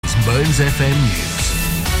Mearns FM News.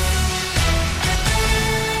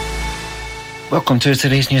 Welcome to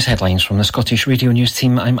today's news headlines from the Scottish Radio News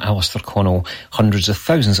team. I'm Alistair Connell. Hundreds of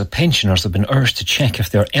thousands of pensioners have been urged to check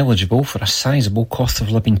if they're eligible for a sizeable cost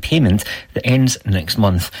of living payment that ends next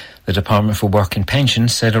month. The Department for Work and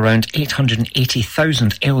Pensions said around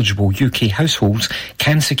 880,000 eligible UK households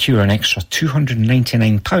can secure an extra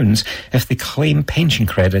 £299 if they claim pension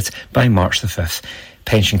credit by March the 5th.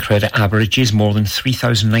 Pension credit averages more than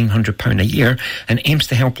 £3,900 a year and aims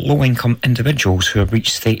to help low-income individuals who have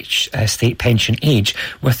reached state pension age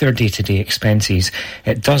with their day-to-day expenses.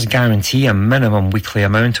 It does guarantee a minimum weekly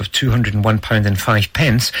amount of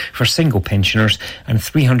 £201.05 for single pensioners and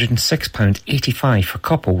 £306.85 for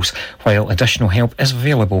couples, while additional help is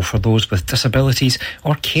available for those with disabilities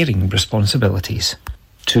or caring responsibilities.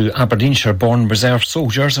 Two Aberdeenshire-born reserve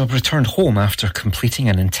soldiers have returned home after completing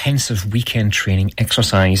an intensive weekend training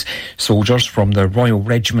exercise. Soldiers from the Royal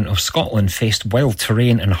Regiment of Scotland faced wild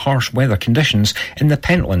terrain and harsh weather conditions in the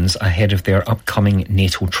Pentlands ahead of their upcoming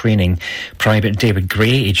NATO training. Private David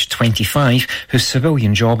Gray, aged 25, whose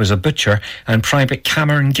civilian job is a butcher, and Private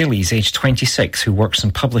Cameron Gillies, aged 26, who works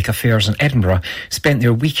in public affairs in Edinburgh, spent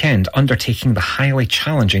their weekend undertaking the highly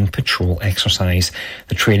challenging patrol exercise.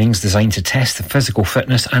 The training is designed to test the physical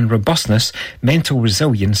fitness and robustness, mental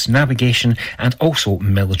resilience, navigation and also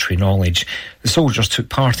military knowledge. The soldiers took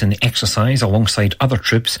part in the exercise alongside other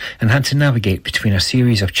troops and had to navigate between a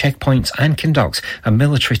series of checkpoints and conduct a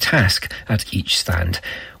military task at each stand.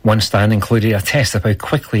 One stand included a test of how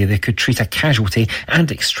quickly they could treat a casualty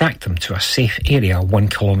and extract them to a safe area 1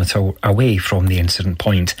 kilometre away from the incident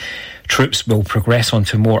point. Troops will progress on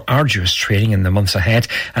to more arduous training in the months ahead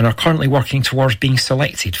and are currently working towards being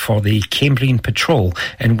selected for the Cambrian Patrol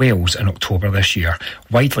in Wales in October this year,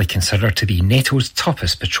 widely considered to be NATO's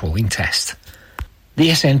toughest patrolling test. The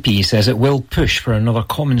SNP says it will push for another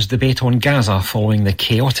Commons debate on Gaza following the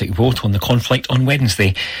chaotic vote on the conflict on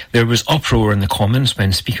Wednesday. There was uproar in the Commons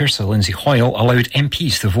when Speaker Sir Lindsay Hoyle allowed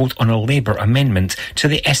MPs to vote on a Labour amendment to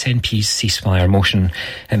the SNP's ceasefire motion.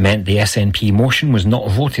 It meant the SNP motion was not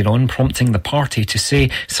voted on, prompting the party to say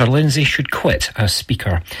Sir Lindsay should quit as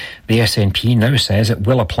Speaker. The SNP now says it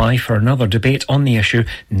will apply for another debate on the issue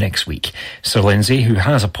next week. Sir Lindsay, who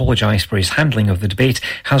has apologised for his handling of the debate,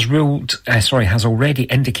 has already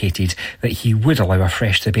indicated that he would allow a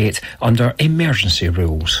fresh debate under emergency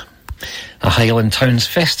rules. A Highland town's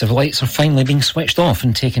festive lights are finally being switched off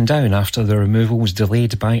and taken down after the removal was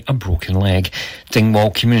delayed by a broken leg. Dingwall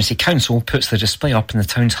Community Council puts the display up in the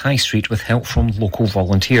town's high street with help from local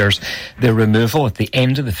volunteers. The removal at the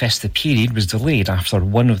end of the festive period was delayed after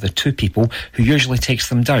one of the two people who usually takes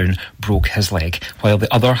them down broke his leg, while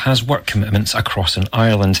the other has work commitments across in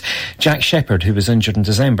Ireland. Jack Shepherd, who was injured in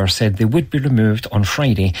December, said they would be removed on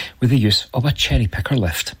Friday with the use of a cherry picker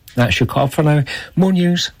lift. That's your call for now. More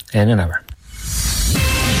news in an hour.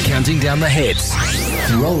 Counting down the hits,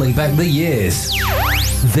 rolling back the years.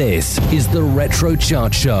 This is the Retro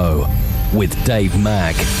Chart Show with Dave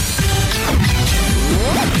Mack.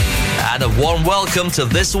 And a warm welcome to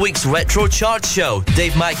this week's Retro Chart Show.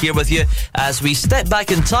 Dave Mack here with you as we step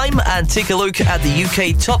back in time and take a look at the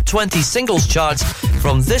UK Top 20 Singles Charts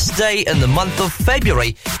from this day in the month of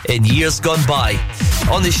February in years gone by.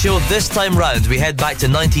 On the show this time round, we head back to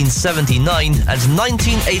 1979 and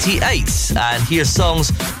 1988 and hear songs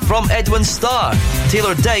from Edwin Starr,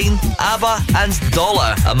 Taylor Dayne, ABBA and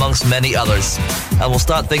Dollar, amongst many others. And we'll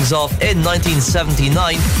start things off in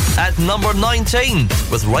 1979 at number 19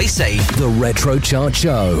 with Ricey. The Retro Chart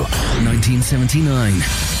Show, 1979.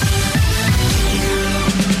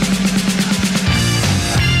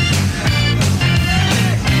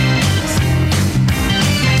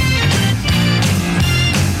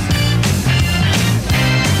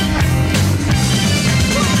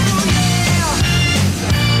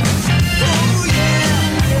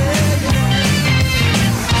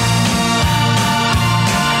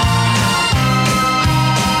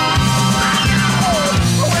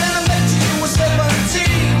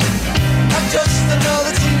 Just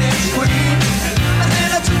another teenage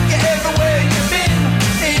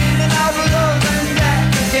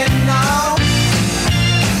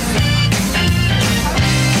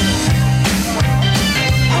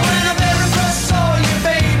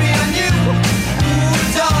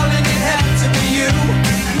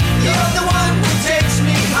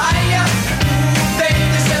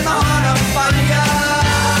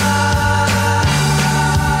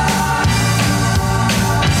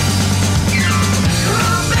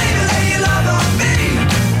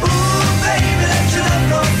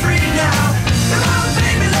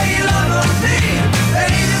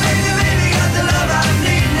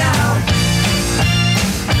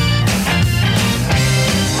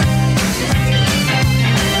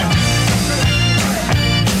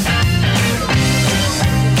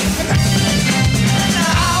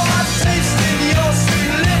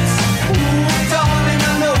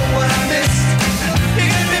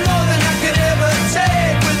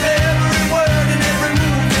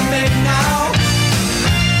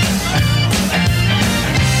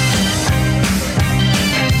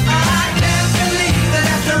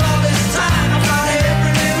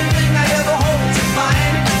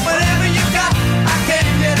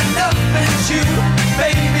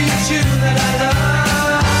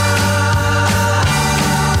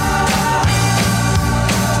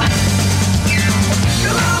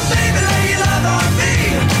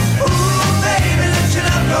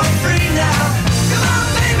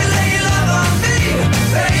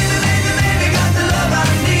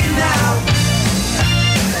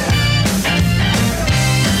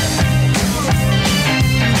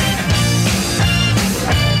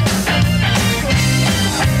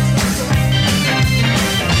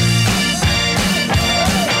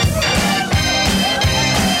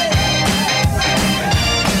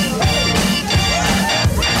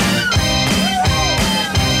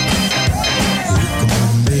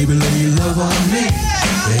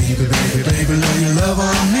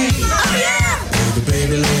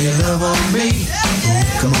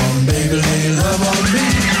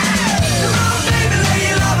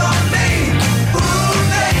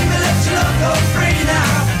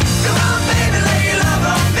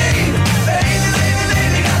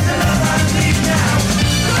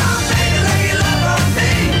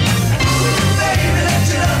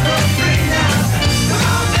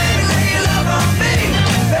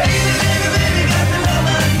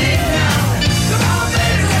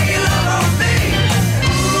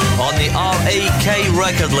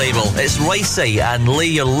record label. It's Ricey and Lay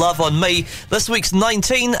Your Love on Me. This week's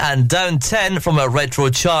 19 and down 10 from a retro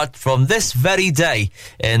chart from this very day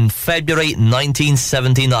in February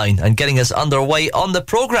 1979. And getting us underway on the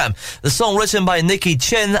programme, the song written by Nicky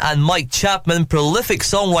Chinn and Mike Chapman, prolific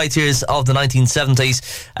songwriters of the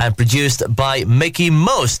 1970s, and produced by Mickey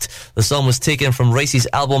Most. The song was taken from Ricey's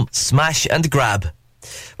album Smash and Grab.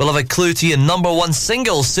 We'll have a clue to your number one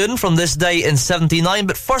single soon from this day in 79,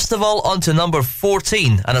 but first of all on to number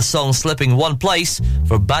 14 and a song slipping one place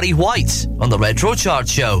for Barry White on the Retro Chart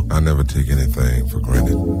Show. I never take anything for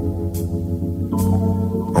granted.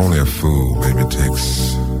 Only a fool maybe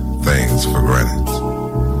takes things for granted.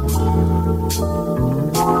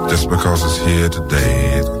 Just because it's here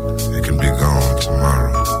today, it can be gone tomorrow.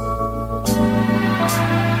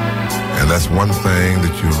 And that's one thing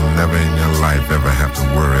that you'll never in your life ever have to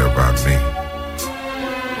worry about me.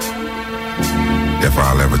 If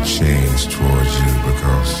I'll ever change towards you,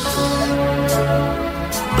 because,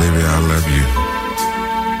 baby, I love you.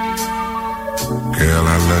 Girl,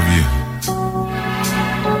 I love you.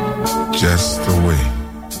 Just the way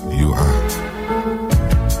you are.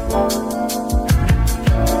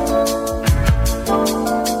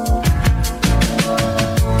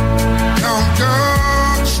 Don't go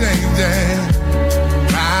changing,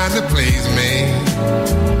 trying to please me.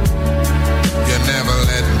 You never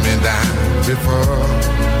let me down before.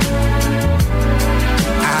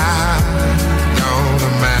 I don't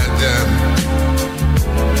imagine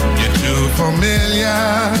you're too familiar,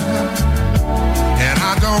 and I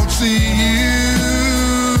don't see you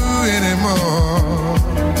anymore.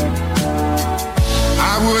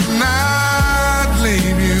 I would not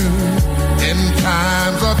leave you in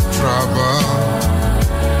times of trouble.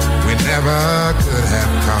 We never could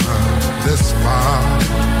have come this far.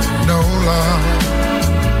 No love.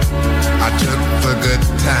 I took the good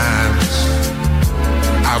times.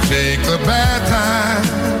 I'll take the bad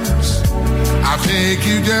times. I'll take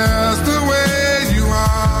you just the way you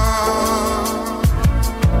are.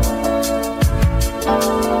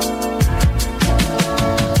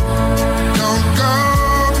 Don't go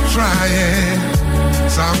trying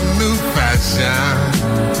some new fashion.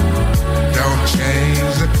 Don't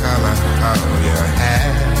change the color of your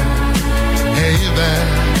hair. Hey there,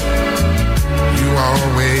 you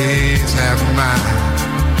always have my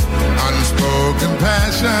unspoken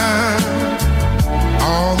passion.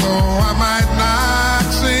 Although I might not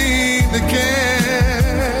seem to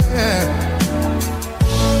care,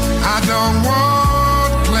 I don't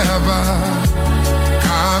want clever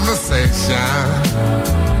conversation.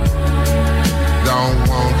 Don't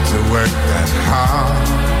want to work that hard.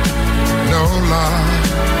 No love,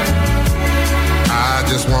 I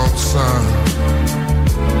just want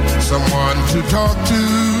someone to talk to.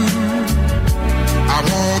 I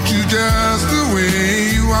want you just the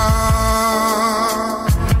way you are.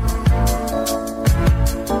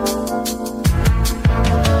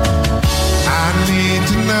 I need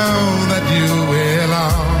to know that you will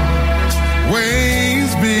always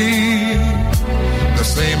be the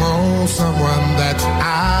same old someone that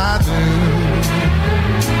I do.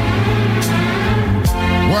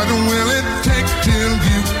 What will it take till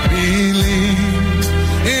you believe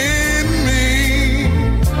in me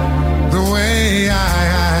the way I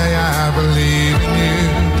believe in you?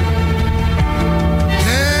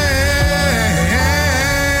 Yeah,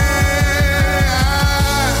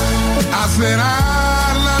 I said I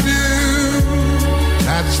love you,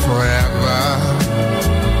 that's forever.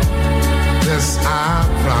 This I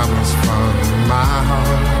promise from my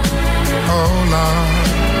heart. Oh Lord,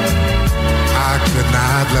 I could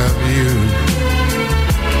not love you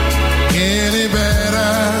any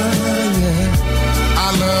better, yeah. I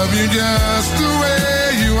love you just the way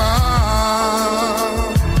you are.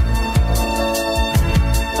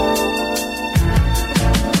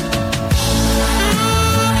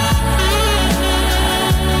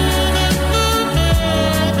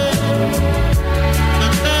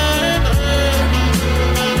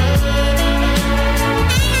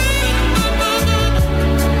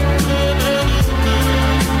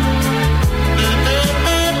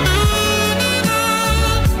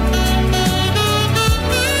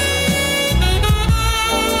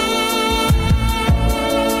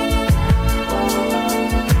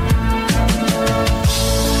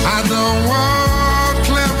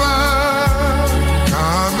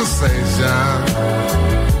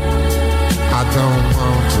 I don't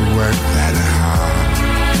want to work that hard.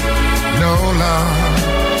 No love,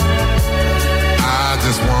 I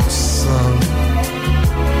just want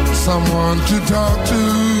someone to talk to.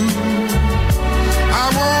 I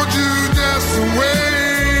want you just the way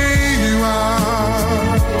you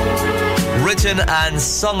are. written and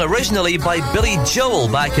sung originally by Billy Joel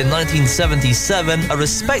back in 1977, a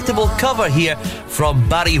respectable cover here from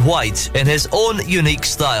Barry White in his own unique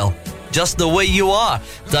style. Just the Way You Are,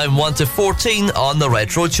 down 1 to 14 on the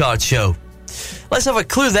Retro Chart Show. Let's have a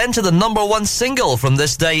clue then to the number one single from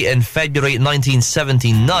this day in February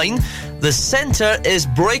 1979. The centre is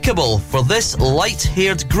breakable for this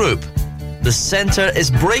light-haired group. The centre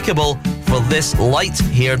is breakable for this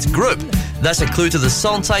light-haired group. That's a clue to the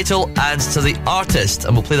song title and to the artist.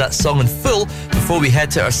 And we'll play that song in full before we head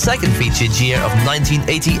to our second featured year of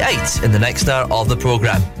 1988 in the next hour of the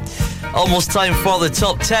programme. Almost time for the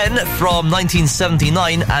top 10 from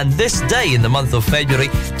 1979, and this day in the month of February,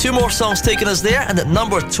 two more songs taking us there, and at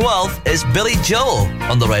number 12 is Billy Joel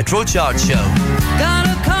on the Retro Chart Show. Got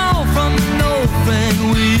a call from an old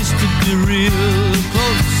friend, we used to be real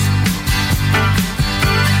close.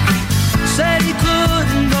 Said he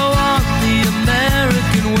couldn't go on the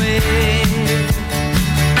American way.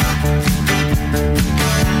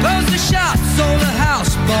 Closed the shop, sold a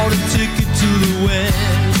house, bought a ticket to the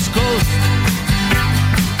West Coast.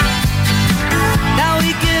 Now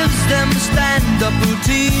he gives them a stand-up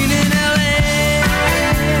routine in L.A.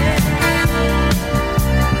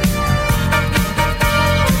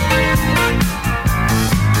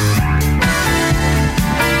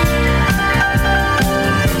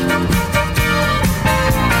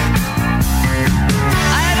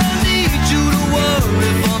 I don't need you to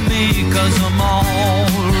worry for me, 'cause I'm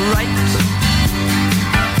alright.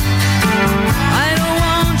 I don't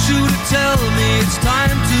want you to tell me it's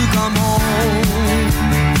time to come home.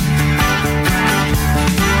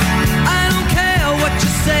 I don't care what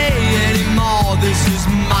you say anymore, this is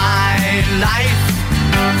my life.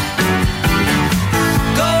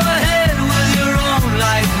 Go ahead with your own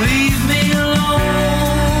life, leave me alone.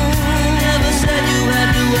 Never said you had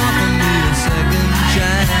to offer me a second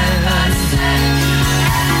chance.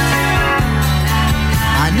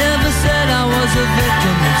 I never said I was a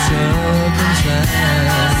victim of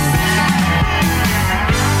circumstance.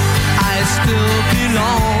 I still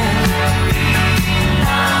belong.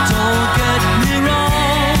 Don't get me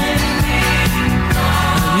wrong.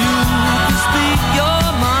 You can speak your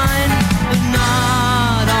mind, but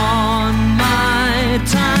not on my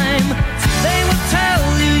time. They will tell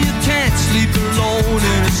you you can't sleep alone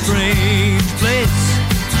in a strange place.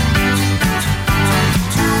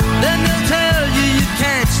 Then they'll tell you you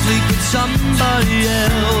can't sleep with somebody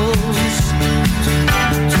else.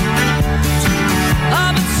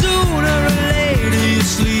 Ah, but sooner or later you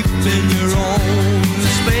sleep in your own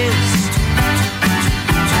space.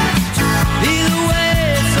 Either way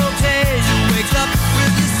it's okay, you wake up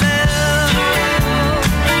with yourself.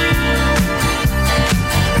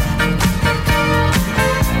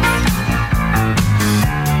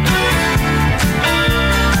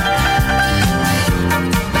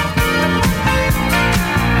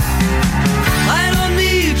 I don't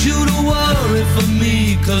need you to worry for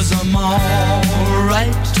me, 'cause I'm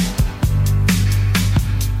alright.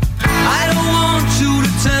 I don't want you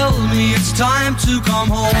to tell me it's time to come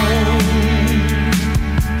home.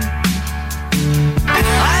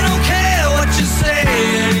 I don't care what you say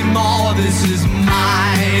anymore, this is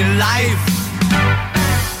my life.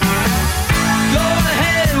 Go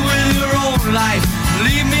ahead with your own life,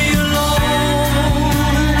 leave me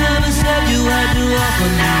alone. Never said you had to offer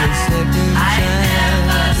me a second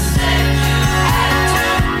chance.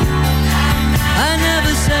 I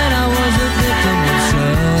never said I was a victim of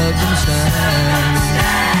circumstance.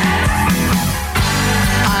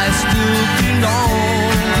 I still belong.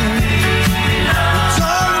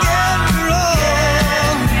 Don't get me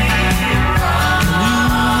wrong. You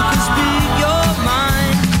can speak your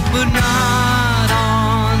mind, but not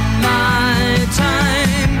on my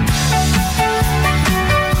time.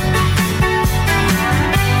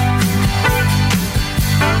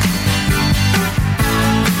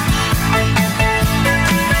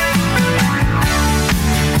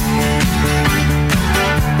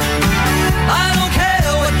 I don't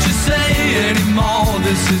care what you say anymore,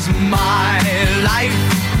 this is my life.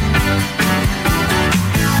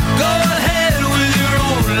 Go ahead with your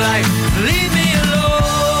own life, leave me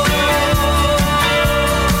alone.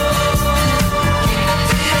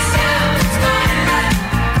 It's my life.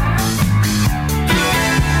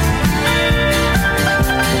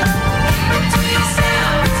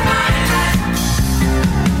 It's my life.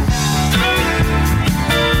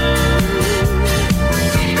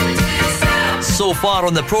 So So far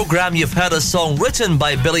on the programme, you've heard a song written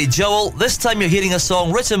by Billy Joel. This time you're hearing a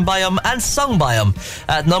song written by him and sung by him.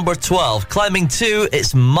 At number 12, climbing 2,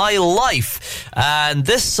 it's My Life. And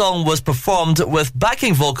this song was performed with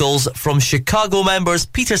backing vocals from Chicago members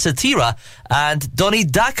Peter Cetera and Donnie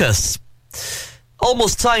Dacus.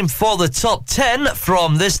 Almost time for the top 10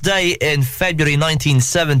 from this day in February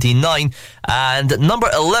 1979. And at number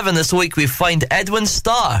 11 this week, we find Edwin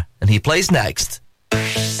Starr, and he plays next.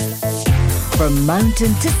 From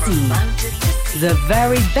mountain to sea, the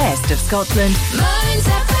very best of Scotland.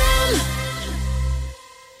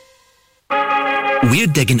 We're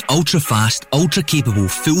digging ultra-fast, ultra-capable,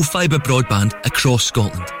 full-fibre broadband across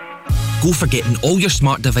Scotland. Go for getting all your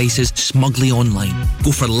smart devices smugly online.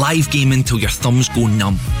 Go for live gaming till your thumbs go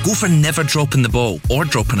numb. Go for never dropping the ball or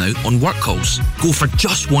dropping out on work calls. Go for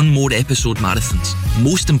just one more episode marathons.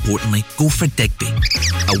 Most importantly, go for Digby.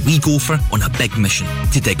 A wee gopher on a big mission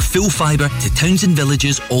to dig full fibre to towns and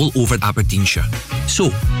villages all over Aberdeenshire.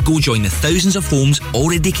 So, go join the thousands of homes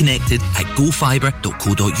already connected at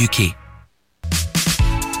gofibre.co.uk.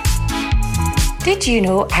 Did you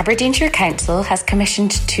know Aberdeenshire Council has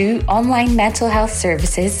commissioned 2 online mental health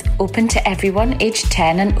services open to everyone aged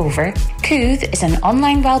 10 and over? Cooth is an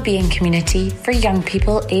online wellbeing community for young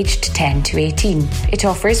people aged 10 to 18. It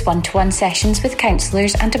offers one-to-one sessions with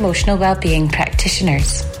counsellors and emotional wellbeing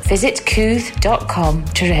practitioners. Visit cooth.com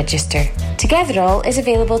to register. Togetherall is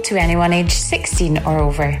available to anyone aged 16 or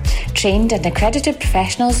over. Trained and accredited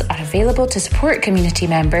professionals are available to support community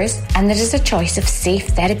members, and there is a choice of safe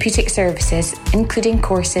therapeutic services, including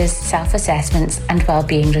courses, self-assessments and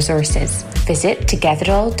wellbeing resources. Visit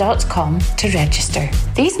togetherall.com to register.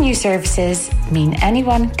 These new services mean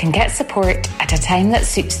anyone can get support at a time that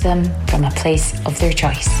suits them from a place of their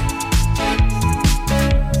choice.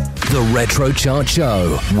 The Retro Chart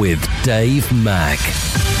Show with Dave Mack.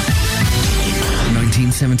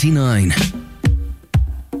 1979.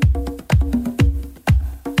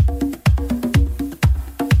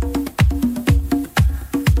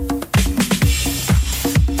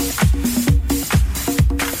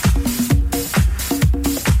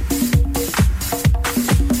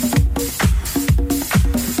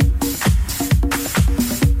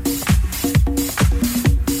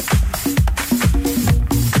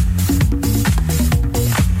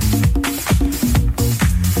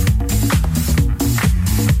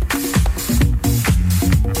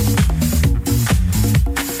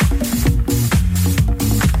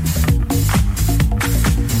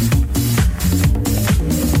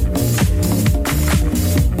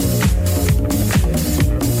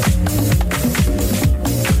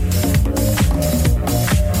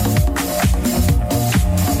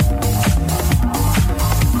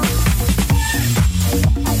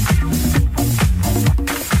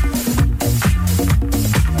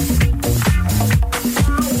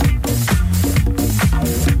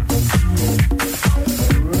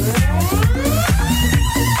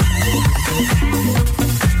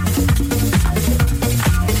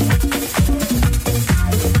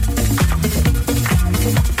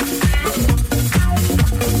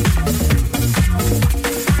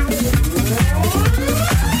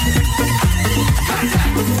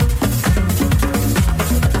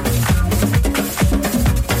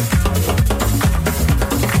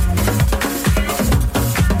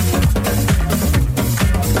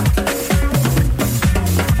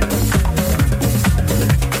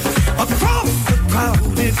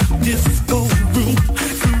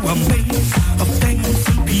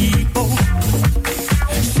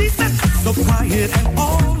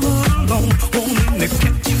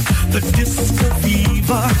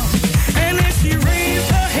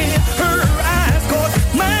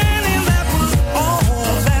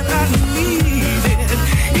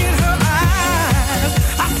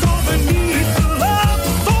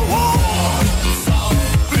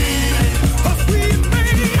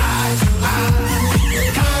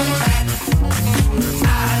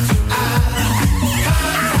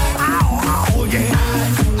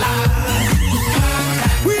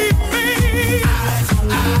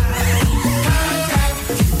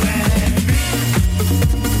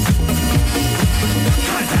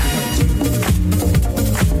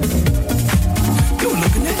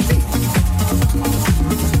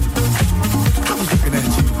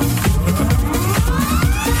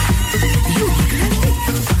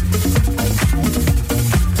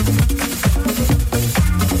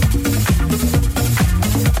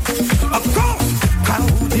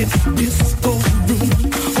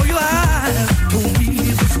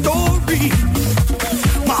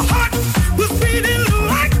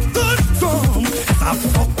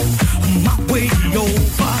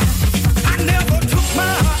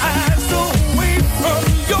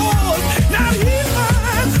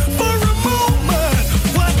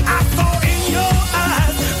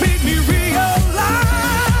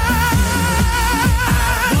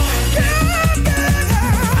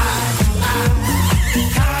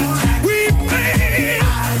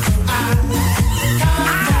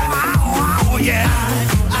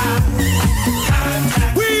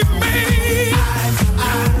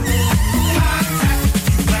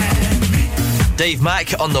 Dave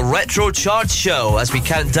Mack on the Retro Chart Show as we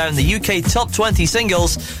count down the UK Top 20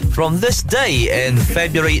 singles from this day in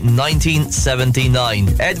February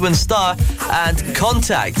 1979. Edwin Starr and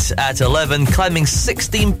Contact at 11, climbing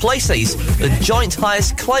 16 places, the joint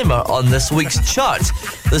highest climber on this week's chart.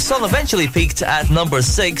 The song eventually peaked at number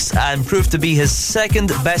 6 and proved to be his second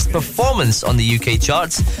best performance on the UK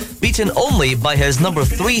charts, beaten only by his number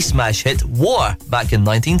 3 smash hit War back in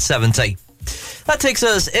 1970. That takes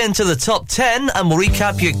us into the top 10, and we'll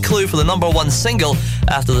recap your clue for the number 1 single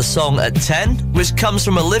after the song at 10, which comes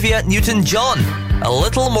from Olivia Newton-John, A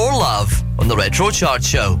Little More Love on the Retro Chart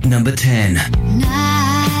Show. Number 10.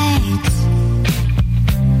 Night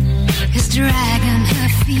is dragging her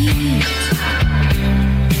feet.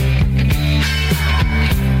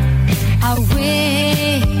 I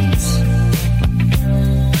wait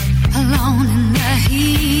alone in the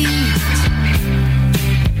heat.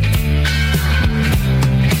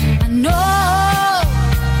 I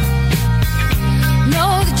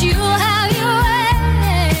know that you'll have your way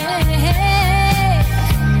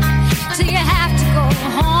till you have to go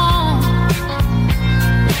home.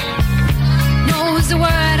 No is the word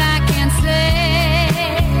I can't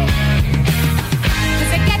say,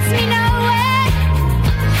 'cause it gets me nowhere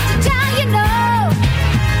to tell you no,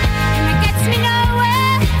 and it gets me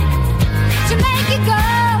nowhere to make you go.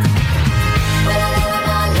 Will a little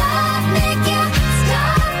more love make you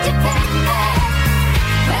stop depending?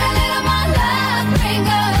 Will a little more love bring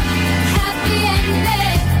a happy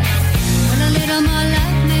ending? Will a little more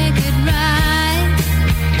love make it right?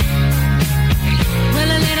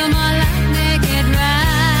 Will a little more love make it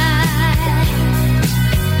right?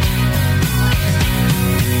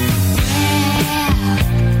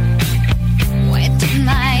 Where did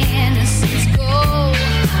my innocence go?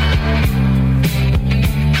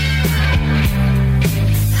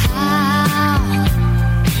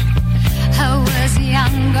 How was a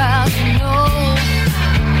young girl to know?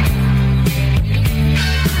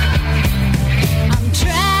 I'm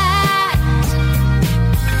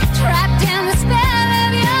trapped in the spell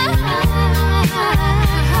of your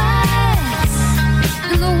eyes,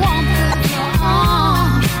 in the warmth of your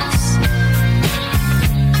arms,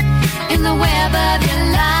 in the web of your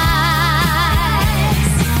lies.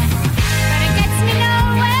 But it gets me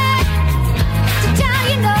nowhere to tell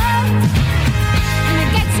you no, and it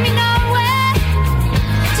gets me nowhere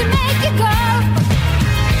to make you go.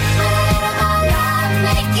 Will a little more love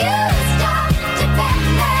make you stop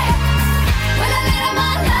depending? Will a little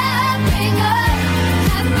more love bring a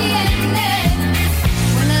happy ending?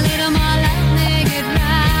 Will a little more love make it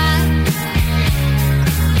right?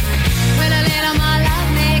 Will a little more love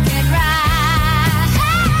make it right?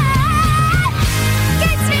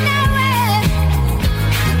 Gets me nowhere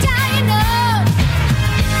to tell you no,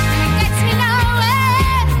 and it gets me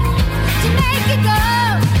nowhere to make you go.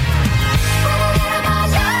 Will a little more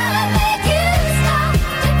love make you stop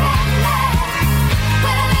depending?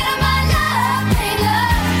 Will a little more love bring a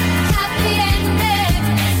happy ending?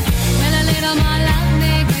 Will a little more love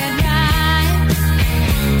make it right?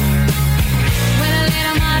 Will a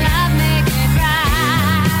little more love make it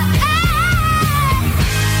right?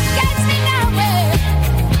 Gets me nowhere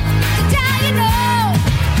to tell you no,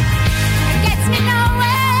 and it gets me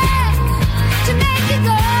nowhere to make you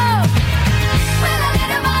go. Will a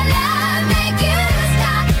little more love make you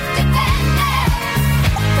stop depending?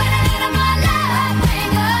 Will a little more love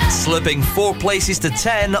bring us? Slipping 4 places to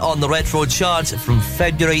 10 on the Retro Chart from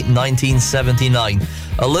February 1979.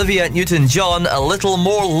 Olivia Newton-John, A Little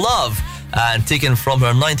More Love, and taken from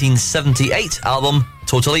her 1978 album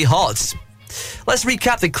Totally Hot. Let's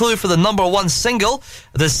recap the clue for the number 1 single.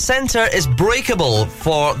 The centre is breakable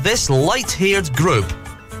for this light-haired group.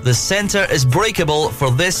 The centre is breakable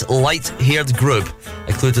for this light-haired group.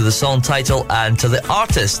 A clue to the song title and to the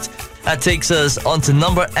artist. That takes us on to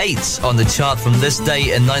number 8 on the chart from this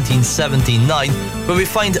day in 1979, where we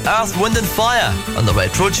find Earth, Wind and Fire on the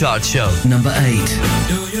Retro Chart Show. Number 8.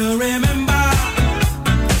 Do you remember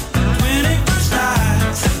when it first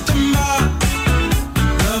started? September,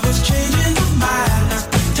 love was changing the minds,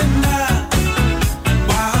 tender,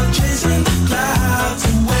 while chasing the clouds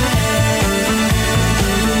away.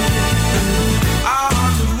 Our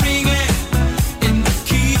hearts were ringing in the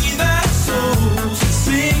key that souls were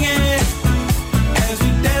singing as we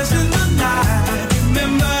danced in the night.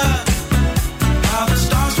 Remember how the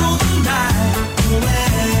stars rolled the night away.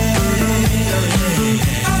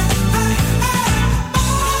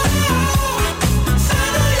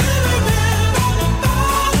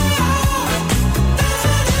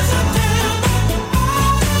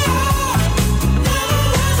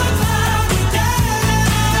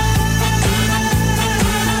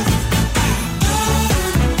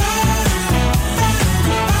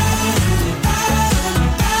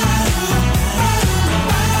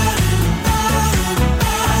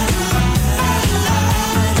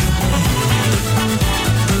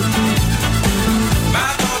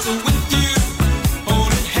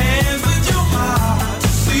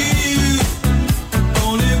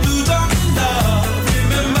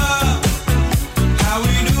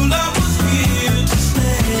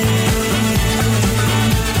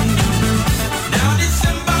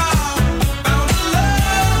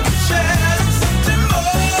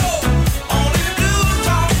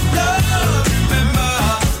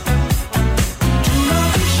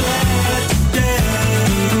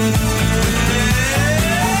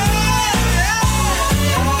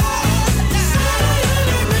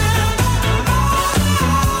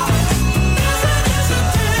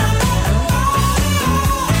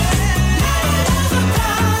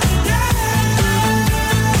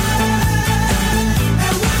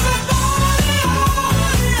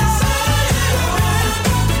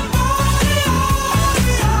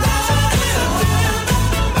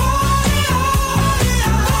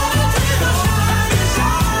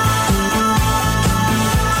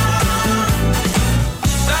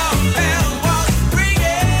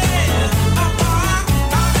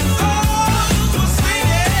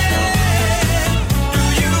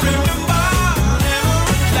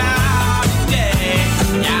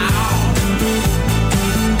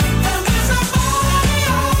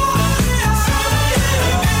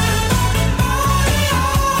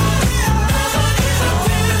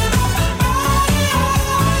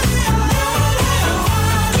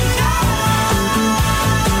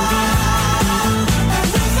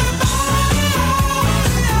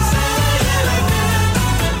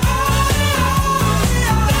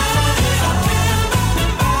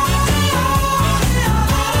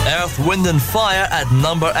 Wind and Fire at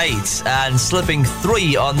number 8. And slipping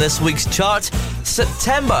 3 on this week's chart,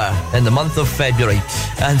 September in the month of February.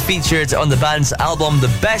 And featured on the band's album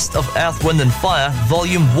The Best of Earth, Wind and Fire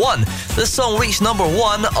Volume 1. This song reached number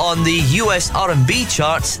 1 on the US R&B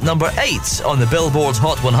chart, number 8 on the Billboard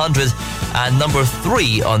Hot 100, and number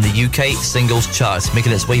 3 on the UK singles chart,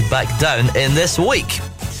 making its way back down in this week.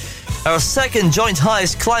 Our second joint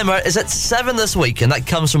highest climber is at 7 this week, and that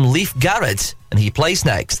comes from Leif Garrett, and he plays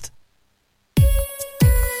next.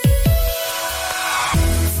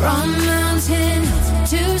 From mountain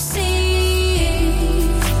to sea,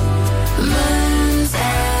 Moons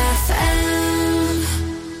FM.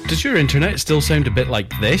 Does your internet still sound a bit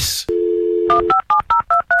like this?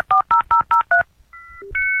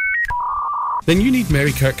 Then you need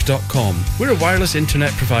Marykerk.com. We're a wireless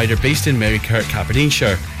internet provider based in Marykerk,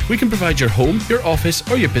 Aberdeenshire. We can provide your home, your office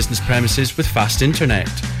or your business premises with fast internet.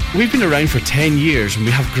 We've been around for 10 years and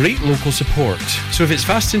we have great local support. So if it's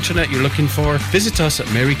fast internet you're looking for, visit us at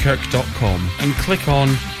Marykerk.com and click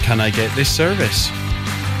on Can I Get This Service?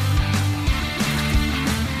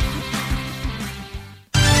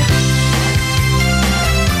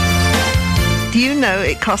 Do you know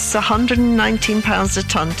it costs £119 a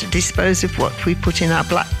tonne to dispose of what we put in our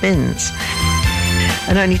black bins?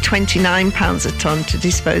 And only £29 a tonne to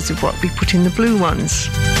dispose of what we put in the blue ones.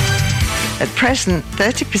 At present,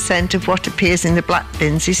 30% of what appears in the black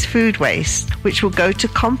bins is food waste, which will go to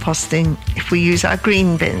composting if we use our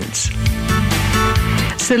green bins.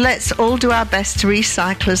 So let's all do our best to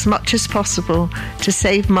recycle as much as possible to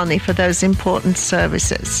save money for those important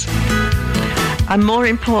services. And more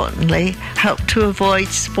importantly, help to avoid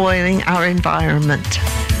spoiling our environment.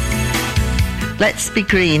 Let's be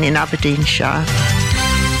green in Aberdeenshire.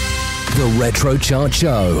 The Retro Chart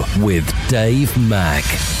Show with Dave Mack.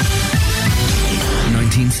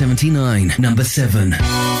 1979, number 7.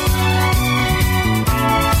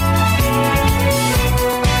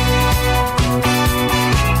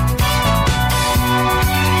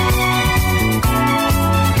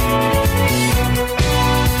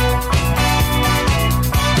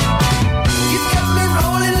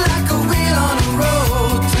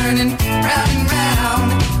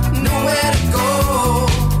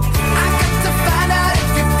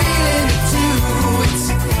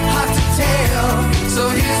 So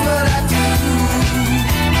here's what I do.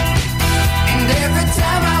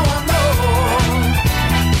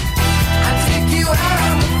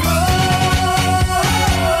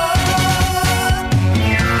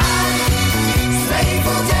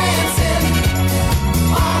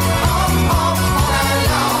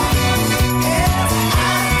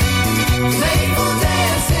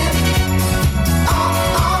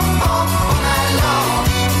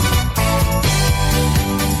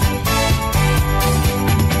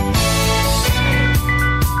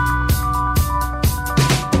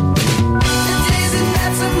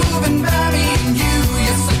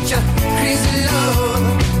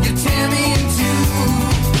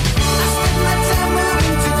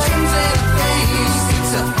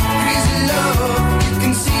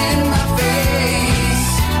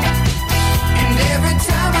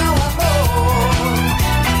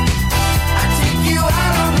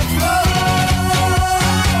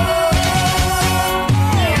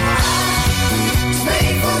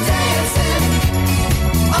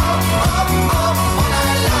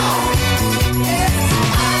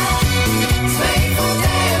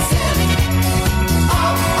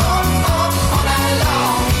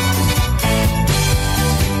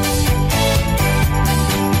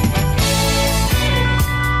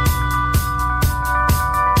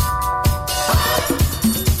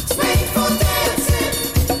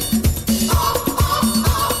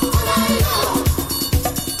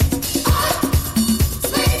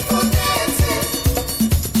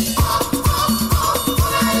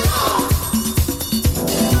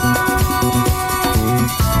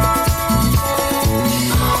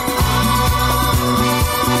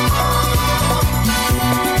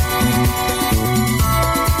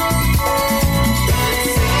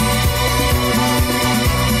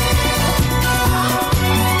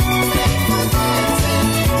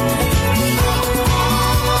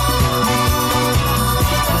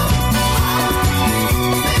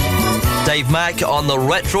 Dave Mack on the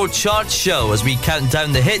Retro Chart Show as we count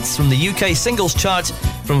down the hits from the UK singles chart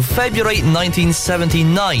from February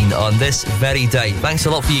 1979 on this very day. Thanks a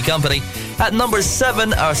lot for your company, At number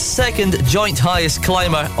 7, our second joint highest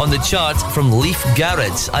climber on the chart from Leif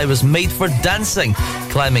Garrett. I Was Made for Dancing,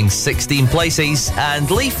 climbing 16 places. And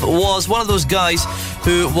Leif was one of those guys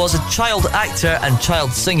who was a child actor and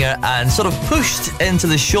child singer and sort of pushed into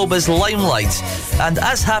the showbiz limelight. And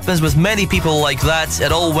as happens with many people like that,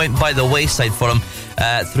 it all went by the wayside for him.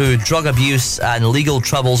 Through drug abuse and legal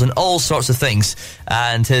troubles and all sorts of things.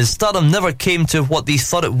 And his stardom never came to what they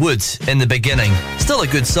thought it would in the beginning. Still a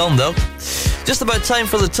good song though. Just about time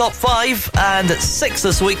for the top 5, and at 6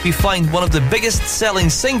 this week we find one of the biggest selling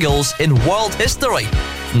singles in world history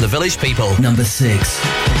from the Village People. Number 6.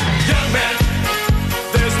 Young man,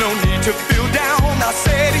 there's no need to feel down. I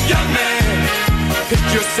said, young man, pick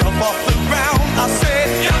yourself off the ground. I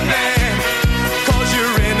said, young man, 'cause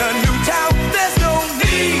you're in a new town. There's no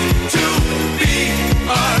need to be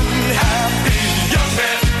unhappy. Young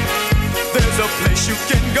man, there's a place you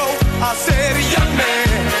can go. I said, young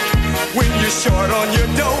man, when you're short on your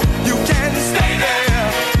dough, you can stay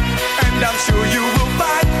there. And I'm sure you will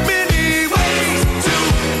find many ways to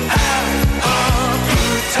have a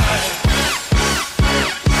good time.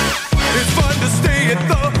 It's fun to stay at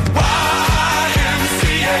the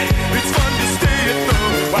YMCA. It's fun to stay at the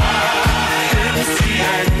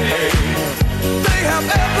YMCA. They have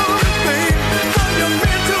everything for your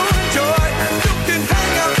men to enjoy. You can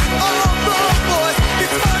hang out with all the boys.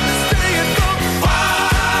 It's fun to stay at the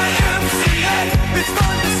YMCA. It's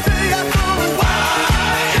fun to stay at the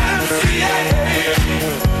YMCA.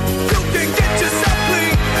 You can get yourself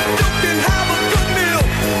clean. You can have a good meal.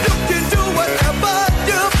 You can do whatever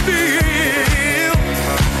you feel.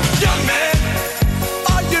 Young man,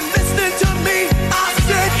 are you listening to me? I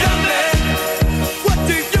said, young man, what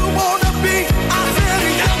do you wanna be? I said,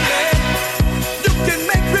 young man, you can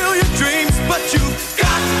make real your dreams, but you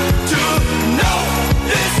got to know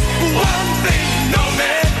this one thing. No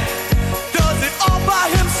man does it all by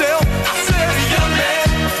himself. I said, young man,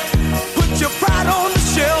 put your pride on the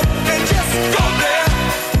shelf and just go there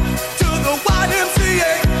to the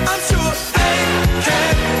YMCA. I'm sure they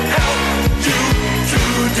can help you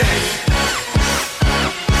today.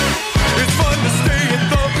 It's fun to stay at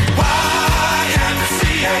the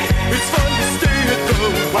YMCA. It's fun to stay at the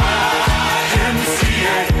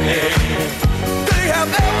YMCA. They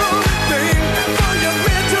have everything for your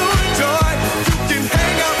men to enjoy. You can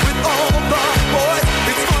hang out with all the boys.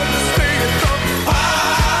 It's fun to stay at the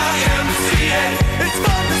YMCA. It's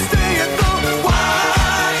fun to stay at the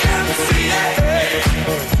YMCA.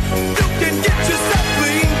 You can get yourself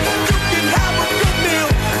clean. You can have a good meal.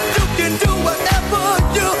 You can do whatever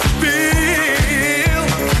you feel.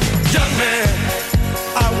 Young man,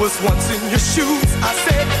 I was once in your shoes. I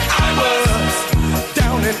said I was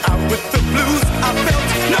down and out with the blues. I felt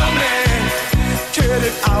no man cared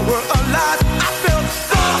if I were alive. I felt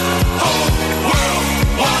the whole world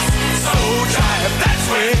was so tired. That's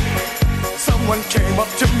when someone came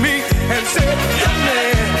up to me and said, young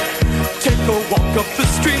man, take a walk up the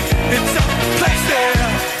street. It's a place there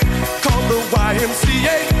called the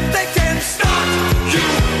YMCA. They can start you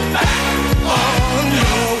back on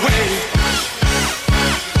your way.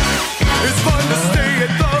 It's fun to stay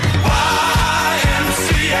at the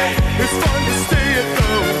YMCA. It's fun to stay at the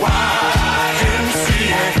YMCA.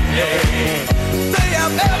 They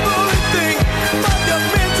have everything for your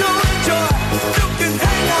men to enjoy. You can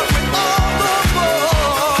hang out with all the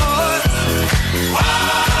boys.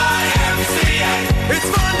 YMCA. It's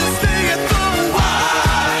fun to stay at the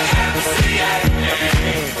YMCA.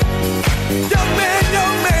 Young man,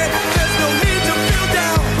 there's no need to feel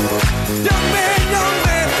down. Young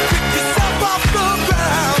man, pick yourself off the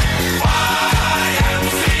ground.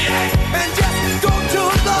 YMCA. And just go to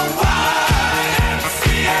the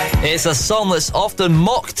YMCA. It's a song that's often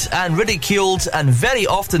mocked and ridiculed and very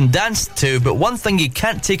often danced to, but one thing you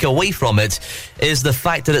can't take away from it is the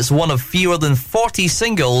fact that it's one of fewer than 40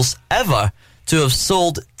 singles ever to have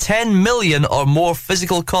sold 10 million or more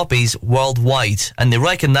physical copies worldwide. And they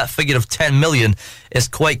reckon that figure of 10 million is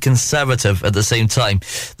quite conservative at the same time.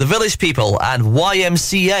 The Village People and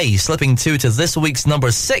YMCA slipping to this week's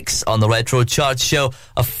number 6 on the Retro Chart Show,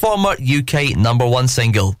 a former UK number 1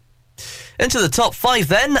 single. Into the top 5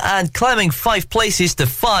 then, and climbing 5 places to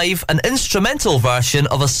 5, an instrumental version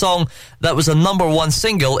of a song that was a number 1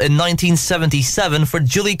 single in 1977 for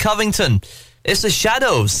Julie Covington. It's The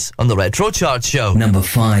Shadows on the Retro Chart Show. Number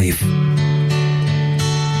 5.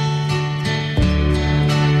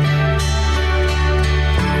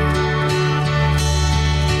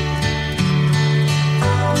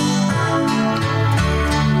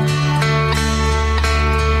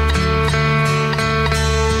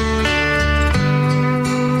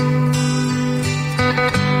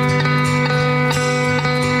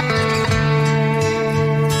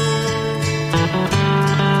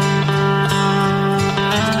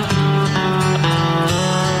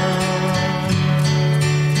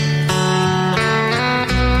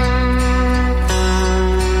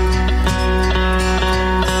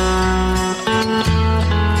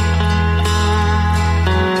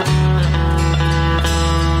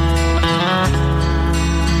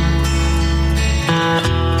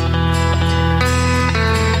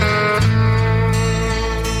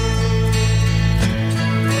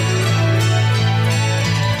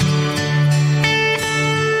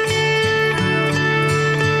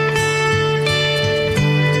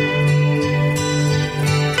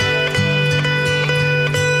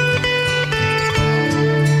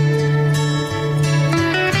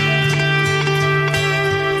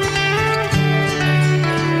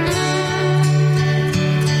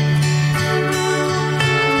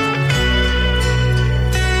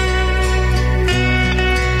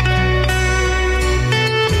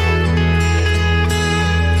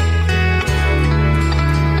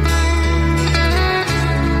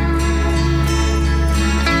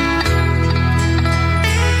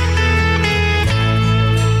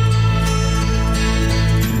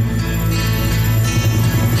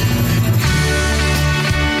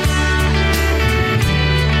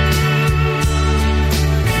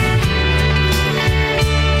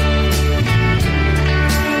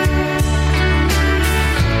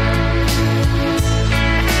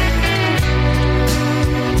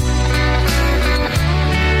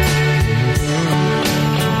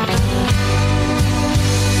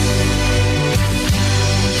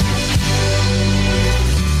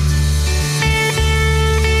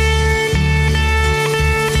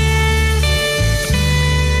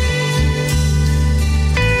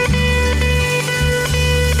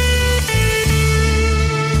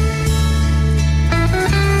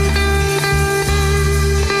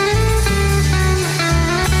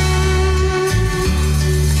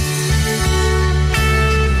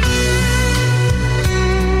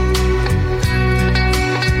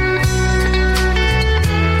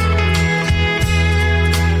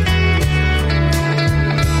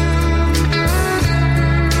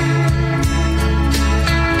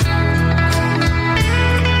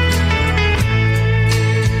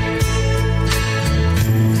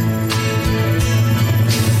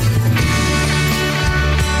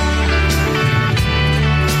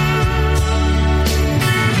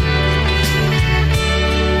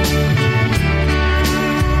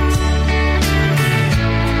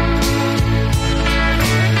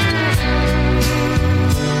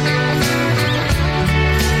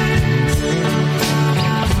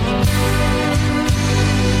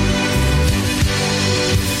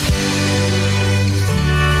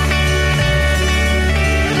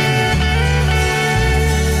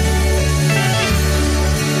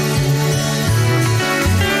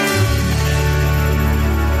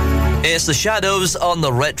 It's the Shadows on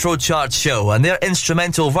the Retro Chart Show and their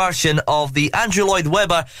instrumental version of the Andrew Lloyd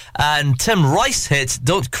Webber and Tim Rice hit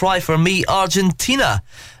Don't Cry For Me Argentina.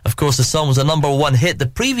 Of course, the song was a #1 hit the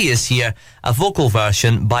previous year, a vocal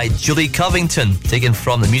version by Julie Covington, taken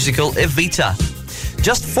from the musical Evita.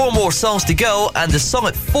 Just 4 more songs to go, and the song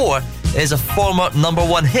at 4 is a former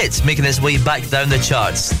 #1 hit, making its way back down the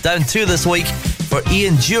charts. Down 2 this week for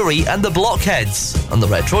Ian Dury and the Blockheads on the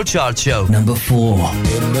Retro Chart Show. Number 4.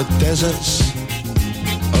 In the deserts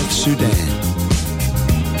of Sudan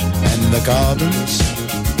and the gardens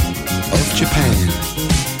of Japan,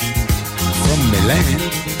 from Milan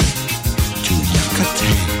to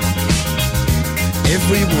Yucatan,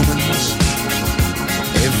 every woman's,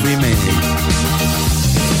 every man.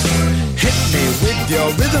 Hit me with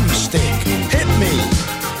your rhythm stick. Hit me,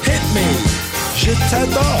 hit me. Je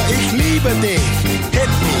t'adore, ich liebe dich.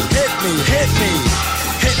 Hit me, hit me, hit me.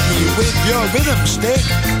 Hit me with your rhythm stick.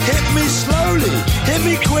 Hit me slowly, hit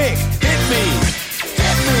me quick. Hit me,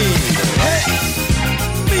 hit me, hit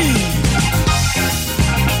me.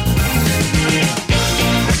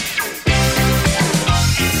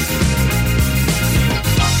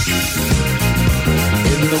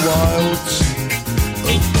 In the wilds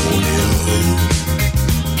of Borneo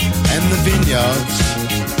and the vineyards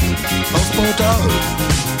of Bordeaux,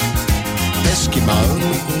 Eskimo,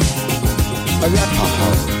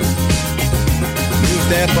 Arapaho move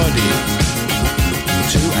their body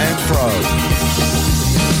to and fro.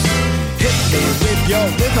 Hit me with your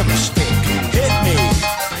rhythm stick. Hit me,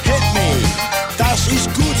 hit me. Das ist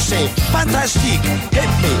gut, say fantastic.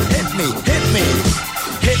 Hit me, hit me, hit me.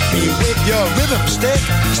 Hit me with your rhythm stick.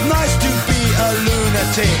 It's nice to be a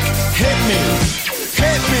lunatic. Hit me,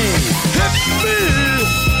 hit me, hit me.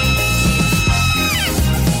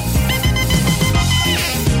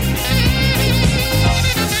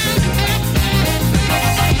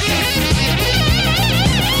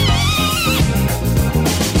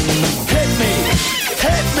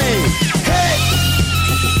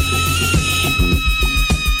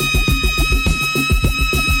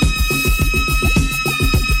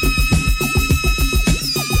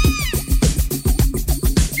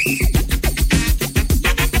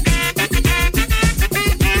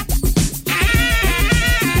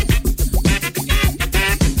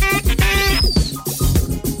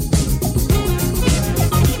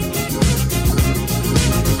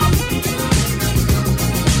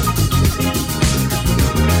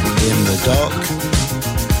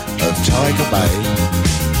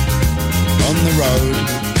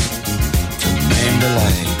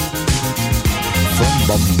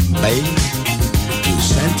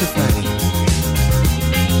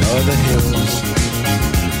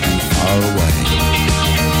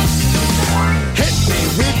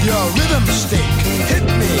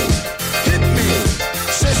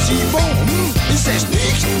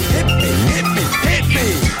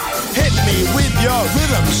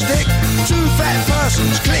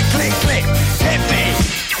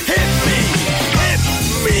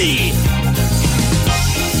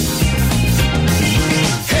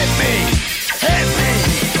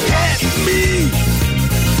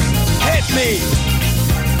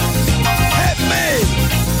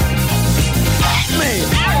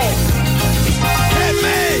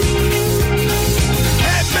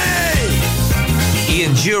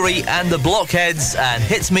 And the Blockheads and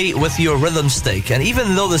Hit Me With Your Rhythm Stick. And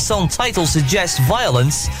even though the song title suggests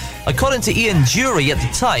violence, according to Ian Dury at the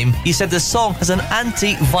time, he said the song has an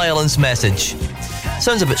anti-violence message.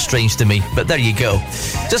 Sounds a bit strange to me, but there you go.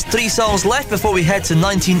 Just 3 songs left before we head to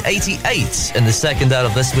 1988 in the second hour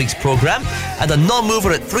of this week's programme, and a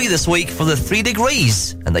non-mover at 3 this week for the 3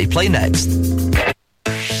 Degrees, and they play next.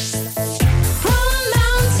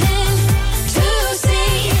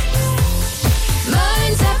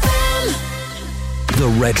 The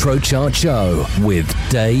Retro Chart Show with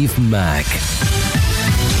Dave Mack.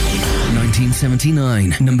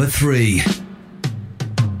 1979, number 3.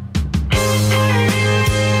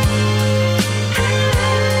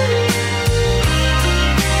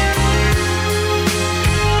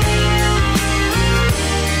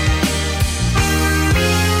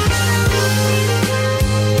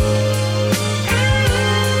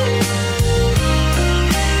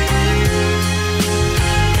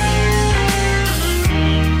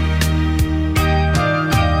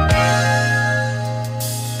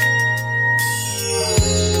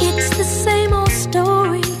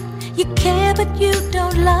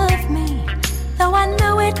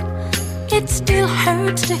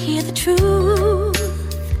 To hear the truth,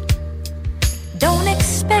 don't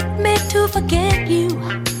expect me to forget you.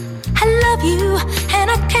 I love you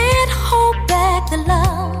and I can't hold back the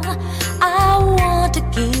love I want to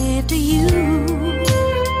give to you.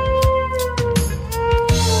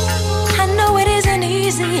 I know it isn't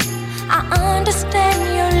easy, I understand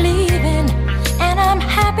you're leaving, and I'm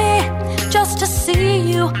happy just to see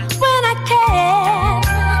you when I can.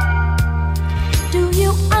 Do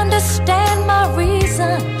you understand my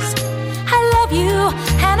reasons? I love you,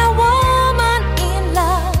 and a woman in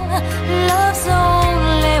love loves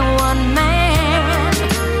only one man.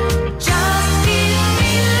 Just give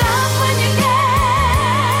me love when you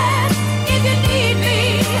can. If you need me,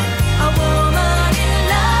 a woman in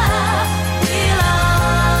love will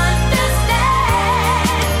understand.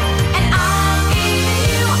 And I'll give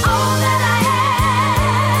you all that I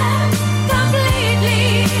am, completely.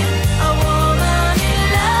 A woman in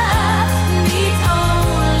love needs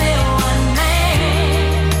only one man.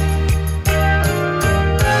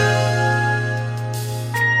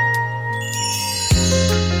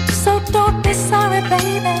 So don't be sorry,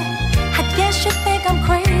 baby. I guess you think I'm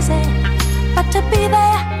crazy, but to be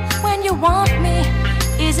there when you want me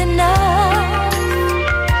is enough.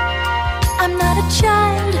 I'm not a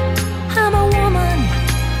child, I'm a woman.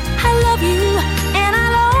 I love you, and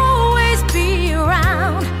I'll always be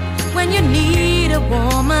around when you need a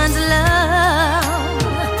woman's love.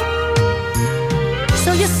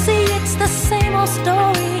 So you see, it's the same old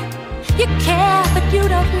story. You care, but you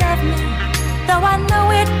don't love me. Though I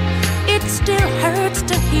know it, it still hurts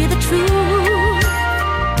to hear the truth.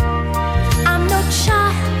 I'm no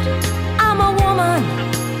child, I'm a woman.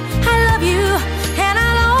 I love you, and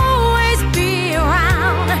I'll always be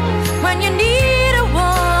around when you need a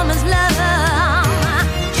woman's love.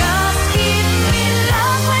 Just give me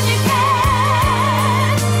love when you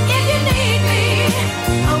can. If you need me,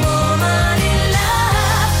 a woman in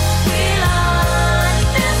love will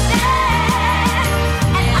understand.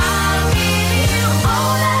 And I'll give you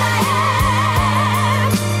all that I am,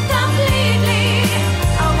 completely.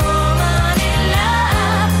 A woman in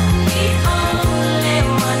love needs only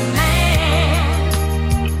one man.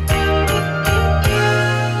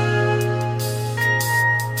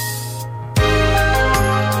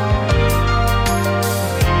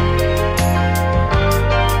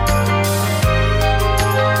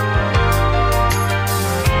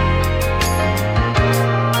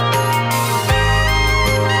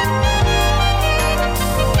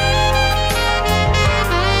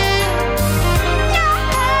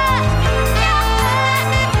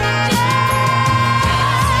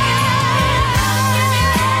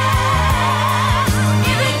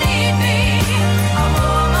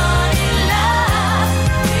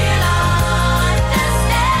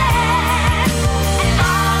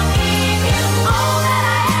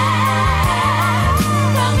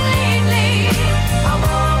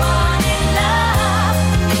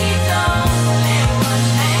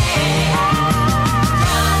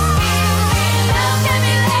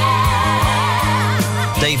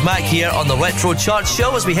 Dave Mack here on the Retro Chart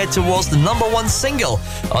Show as we head towards the number one single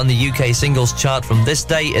on the UK singles chart from this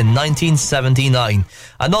day in 1979.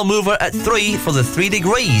 A non-mover at 3 for the 3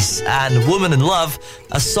 Degrees and Woman in Love,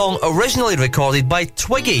 a song originally recorded by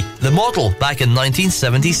Twiggy, the model, back in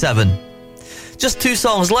 1977. Just 2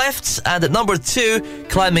 songs left, and at number 2,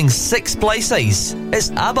 climbing 6 places,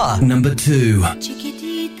 is ABBA. Number 2.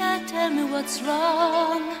 Chiquitita, tell me what's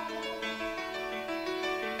wrong.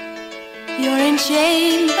 You're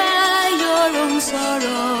enchained by your own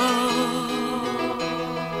sorrow.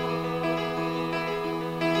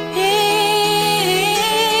 In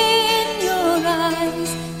your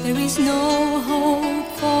eyes, there is no hope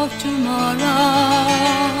for tomorrow.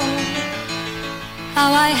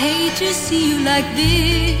 How I hate to see you like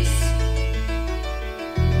this.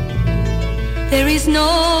 There is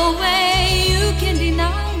no way you can deny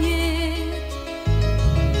it.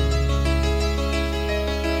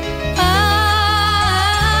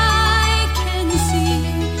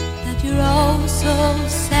 You're all so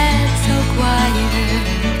sad, so quiet.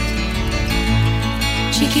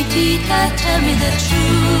 Chiquitita, tell me the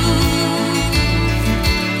truth.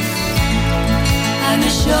 I'm a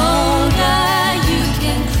shoulder you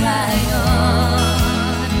can cry on.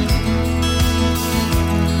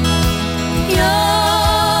 Your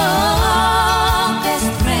best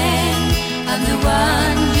friend, I'm the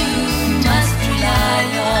one you must rely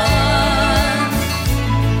on.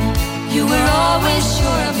 You were always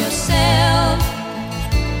sure of yourself.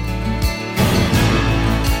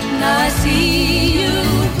 Now I see you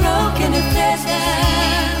broken and pleasant.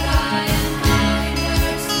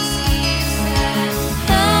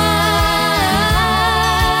 I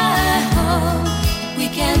hope we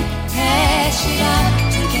can hash it out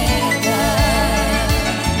together.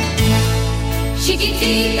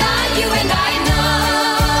 Chiquitita, you and I know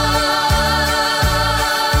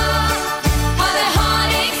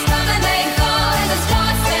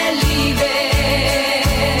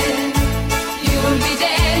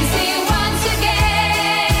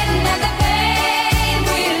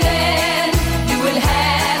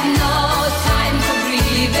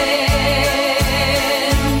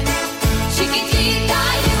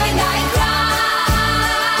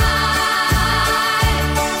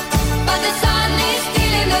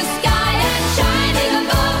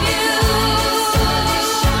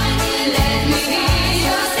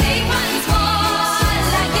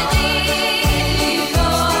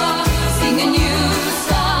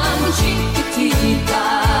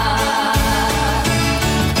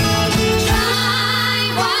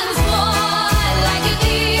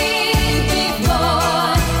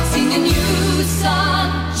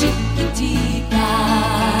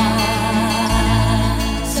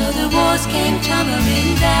came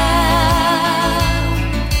tumbling down,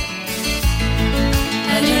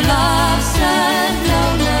 and your love said no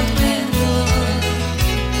love will.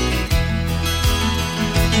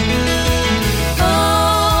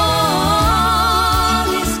 All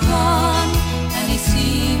is gone, and it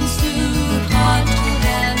seems too hard to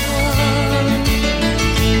handle.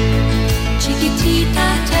 Chiquitita,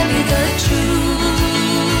 tell me the truth.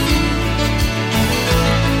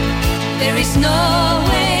 There is no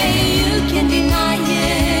way you can deny it.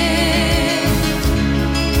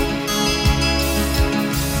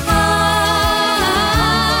 I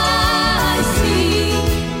see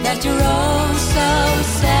that you're all so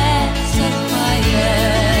sad, so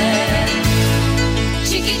quiet.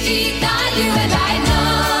 Chiquitita, you and I know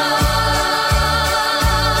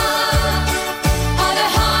all the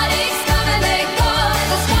heartaches come and they go, and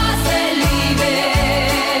the stars they're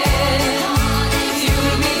leaving.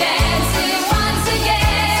 You'll be dancing once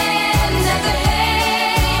again, and the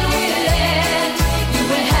pain will end. You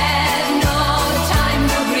will have no time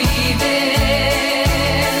for grieving.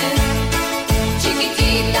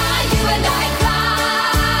 Chiquitita, you and I cry,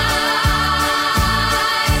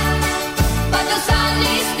 but the sun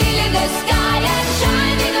is still in the sky and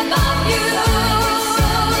shining above you.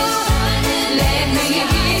 Let me hear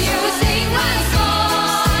you sing once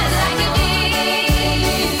more like you did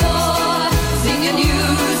before. Sing a new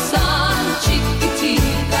song,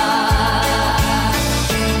 Chiquitita.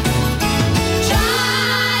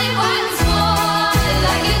 Try once more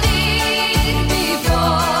like you did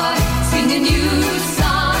before. Sing a new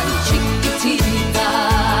song, Chiquitita.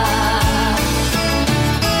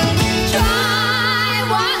 Try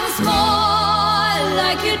once more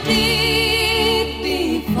like you did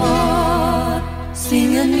before.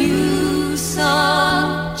 Sing a new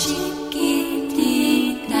song, Chiquitita.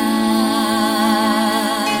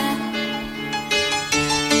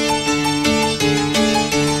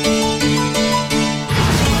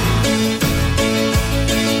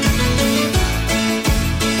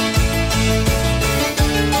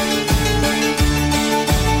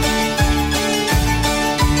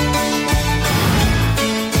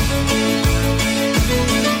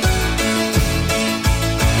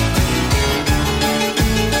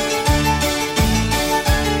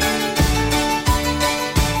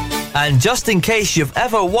 And just in case you've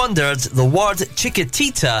ever wondered, the word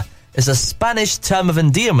Chiquitita is a Spanish term of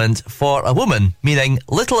endearment for a woman, meaning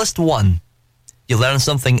littlest one. You learn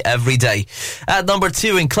something every day. At number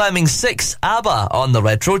 2 in climbing 6, ABBA on the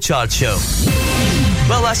Retro Chart Show.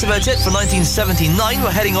 Well, that's about it for 1979.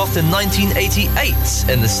 We're heading off to 1988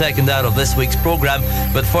 in the second hour of this week's programme.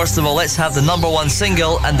 But first of all, let's have the number 1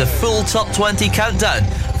 single and the full top 20 countdown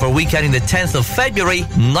for week ending the 10th of February,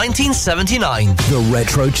 1979. The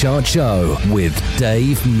Retro Chart Show with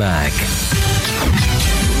Dave Mack.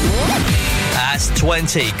 At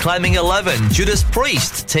 20, climbing 11, Judas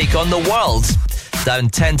Priest, Take on the World. Down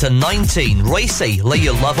 10 to 19, Racy, Lay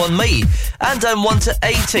Your Love on Me. And down 1 to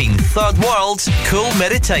 18, Third World, Cool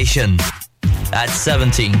Meditation. At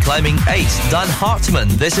 17, climbing 8, Dan Hartman,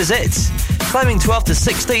 This Is It. Climbing 12 to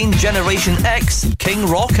 16, Generation X, King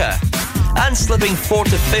Rocker. And slipping 4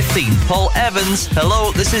 to 15, Paul Evans,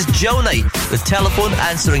 Hello, This Is Joni, the telephone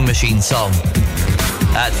answering machine song.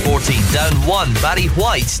 At 14, down 1, Barry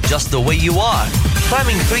White, Just the Way You Are.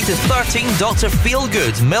 Climbing 3 to 13, Dr.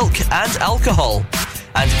 Feelgood, Milk and Alcohol.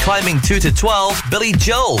 And climbing 2 to 12, Billy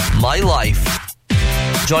Joel, My Life.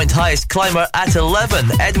 Joint highest climber at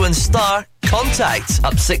 11, Edwin Starr, Contact,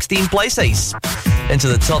 up 16 places. Into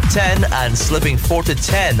the top 10 and slipping 4 to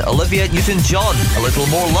 10, Olivia Newton-John, A Little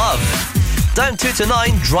More Love. Down 2 to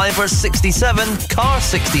 9, Driver 67, Car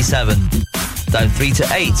 67. Down 3 to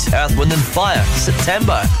 8, Earth, Wind and Fire,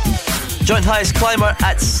 September. Joint highest climber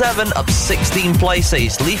at 7, up 16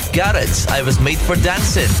 places, Leif Garrett, I Was Made for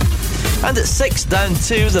Dancing. And at 6, down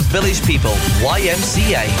 2, The Village People,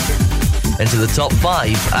 YMCA. Into the top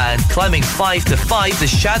 5 and climbing 5 to 5, The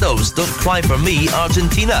Shadows, Don't Cry For Me,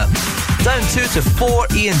 Argentina. Down 2 to 4,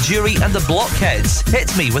 Ian Dury and the Blockheads,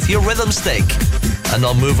 Hit Me With Your Rhythm Stick. A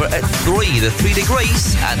non-mover at 3, The 3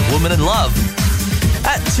 Degrees and Woman in Love.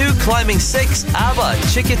 At 2, climbing 6, ABBA,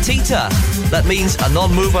 Chiquitita. That means a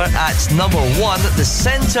non-mover at number 1. The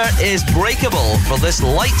centre is breakable for this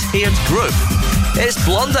light-haired group. It's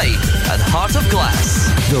Blondie and Heart of Glass.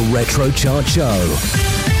 The Retro Chart Show.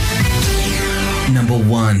 Number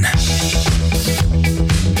 1.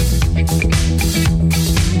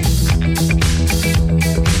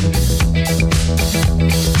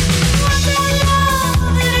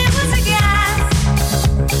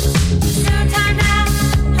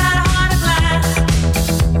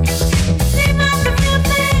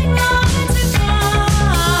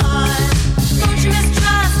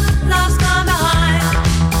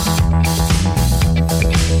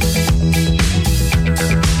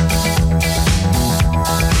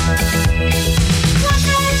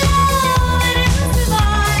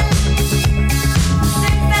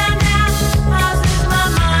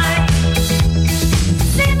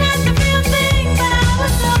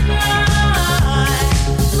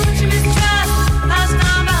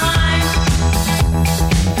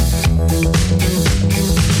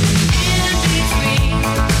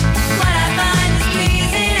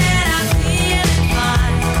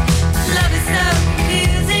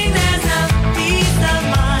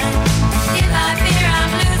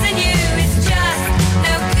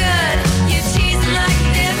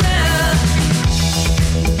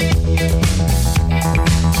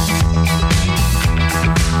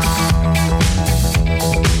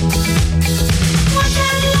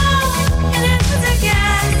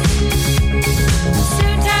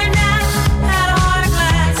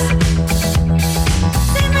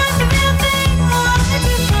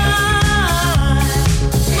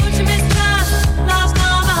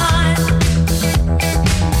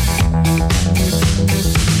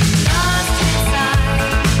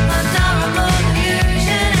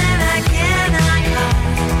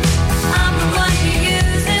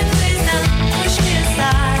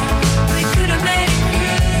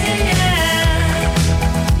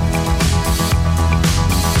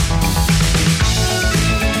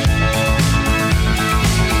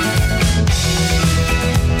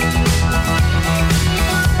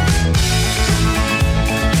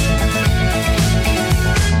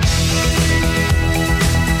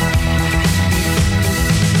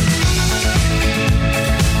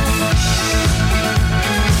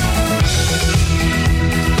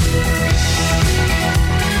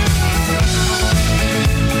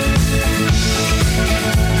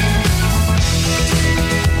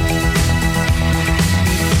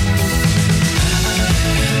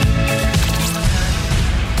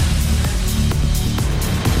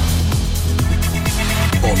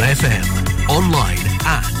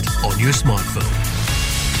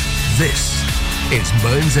 This is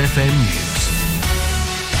Mearns FM News.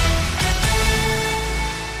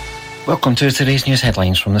 Welcome to today's news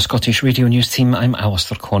headlines from the Scottish Radio News team. I'm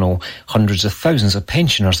Alistair Connell. Hundreds of thousands of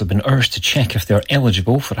pensioners have been urged to check if they're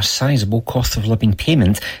eligible for a sizeable cost of living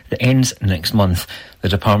payment that ends next month. The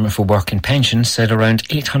Department for Work and Pensions said around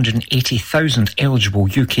 880,000 eligible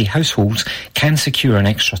UK households can secure an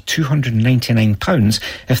extra £299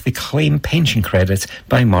 if they claim pension credit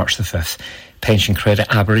by March the 5th. Pension credit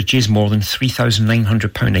averages more than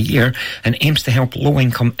 £3,900 a year and aims to help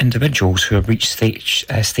low-income individuals who have reached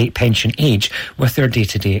state pension age with their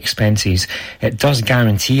day-to-day expenses. It does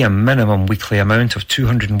guarantee a minimum weekly amount of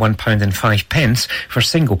 £201.05 for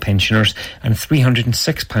single pensioners and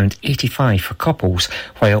 £306.85 for couples,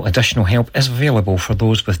 while additional help is available for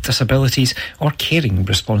those with disabilities or caring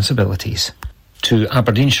responsibilities. Two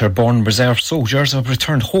Aberdeenshire-born reserve soldiers have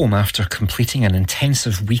returned home after completing an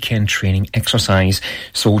intensive weekend training exercise.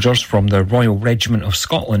 Soldiers from the Royal Regiment of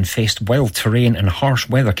Scotland faced wild terrain and harsh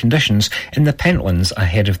weather conditions in the Pentlands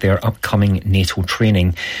ahead of their upcoming NATO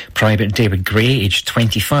training. Private David Gray, aged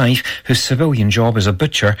 25, whose civilian job is a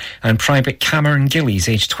butcher, and Private Cameron Gillies,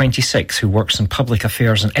 aged 26, who works in public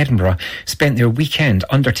affairs in Edinburgh, spent their weekend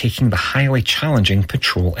undertaking the highly challenging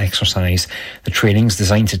patrol exercise. The training is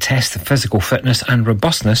designed to test the physical fitness and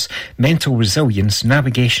robustness, mental resilience,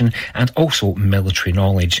 navigation and also military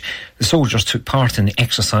knowledge. The soldiers took part in the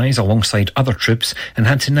exercise alongside other troops and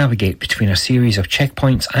had to navigate between a series of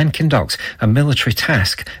checkpoints and conduct a military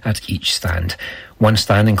task at each stand. One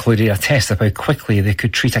stand included a test of how quickly they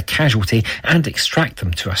could treat a casualty and extract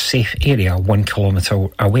them to a safe area 1 kilometre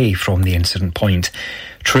away from the incident point.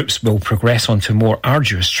 Troops will progress on to more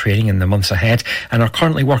arduous training in the months ahead and are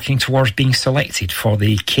currently working towards being selected for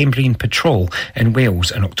the Cambrian Patrol in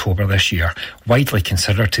Wales in October this year, widely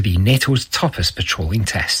considered to be NATO's toughest patrolling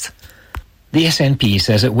test. The SNP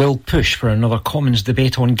says it will push for another Commons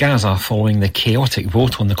debate on Gaza following the chaotic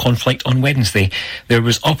vote on the conflict on Wednesday. There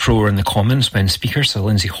was uproar in the Commons when Speaker Sir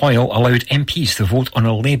Lindsay Hoyle allowed MPs to vote on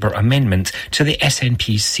a Labour amendment to the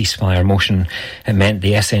SNP's ceasefire motion. It meant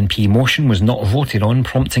the SNP motion was not voted on,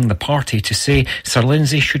 prompting the party to say Sir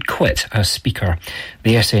Lindsay should quit as Speaker.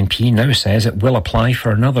 The SNP now says it will apply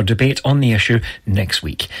for another debate on the issue next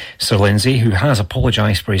week. Sir Lindsay, who has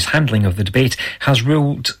apologised for his handling of the debate, has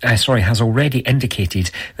already indicated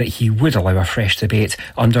that he would allow a fresh debate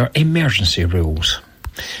under emergency rules.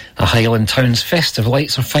 The Highland Town's festive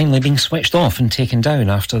lights are finally being switched off and taken down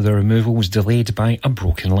after the removal was delayed by a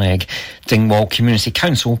broken leg. Dingwall Community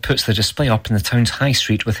Council puts the display up in the town's high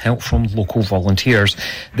street with help from local volunteers.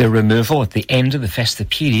 The removal at the end of the festive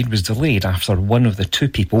period was delayed after one of the two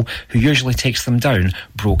people who usually takes them down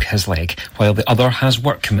broke his leg, while the other has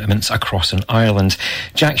work commitments across in Ireland.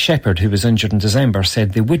 Jack Shepherd, who was injured in December,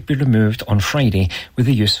 said they would be removed on Friday with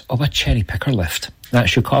the use of a cherry picker lift.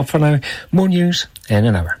 That's your call for now. More news in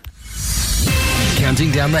an hour. Counting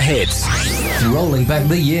down the hits, rolling back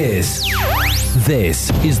the years. This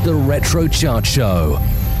is the Retro Chart Show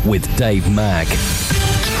with Dave Mack.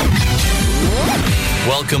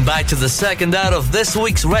 Welcome back to the second hour of this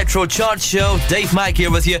week's Retro Chart Show. Dave Mack here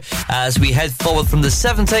with you as we head forward from the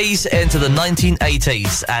 70s into the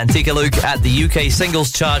 1980s and take a look at the UK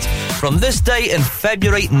singles chart from this day in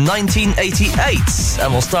February 1988.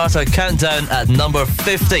 And we'll start our countdown at number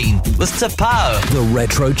 15 with Tapao. The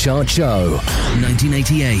Retro Chart Show,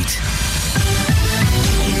 1988.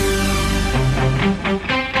 Here I am.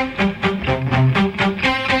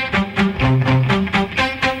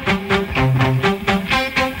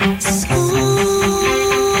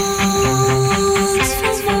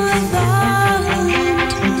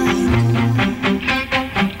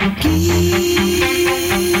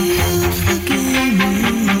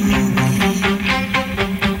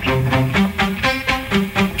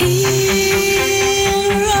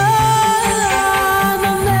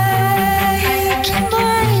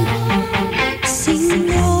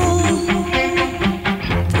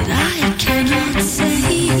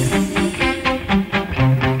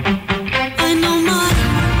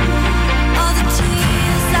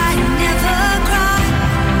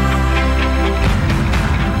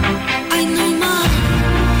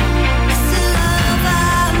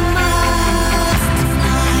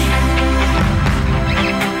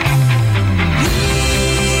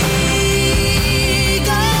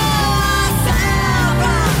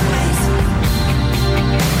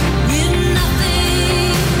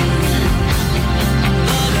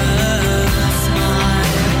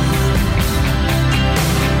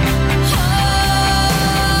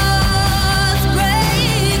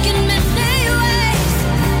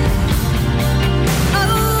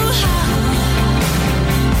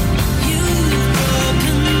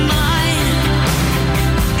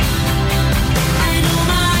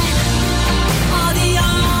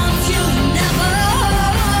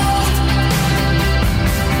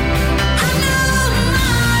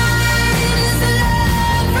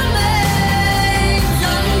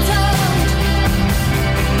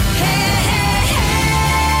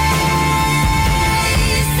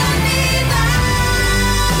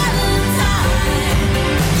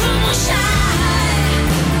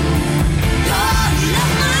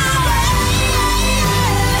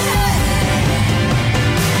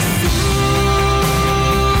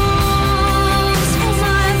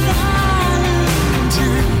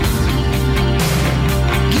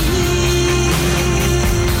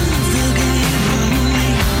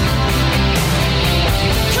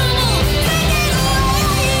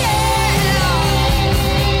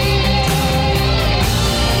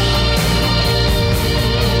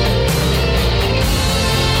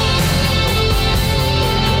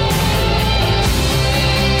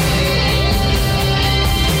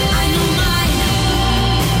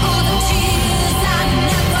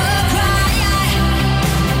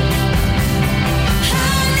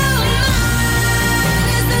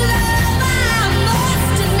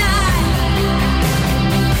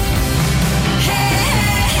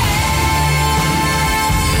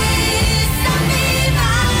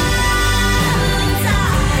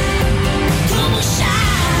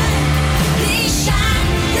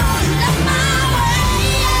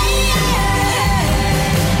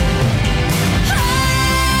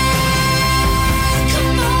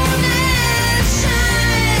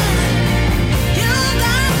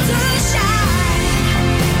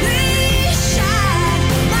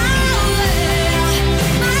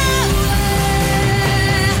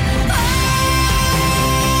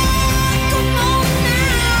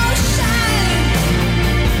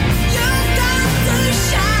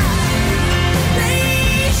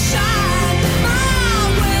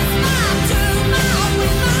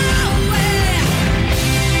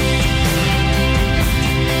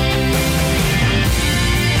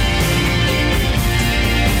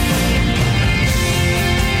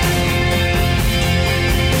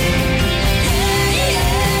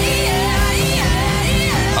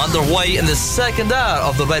 underway in the second hour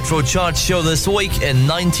of the Retro Chart Show this week in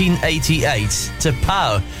 1988. To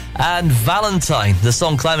Pow and Valentine, the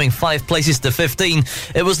song climbing 5 places to 15.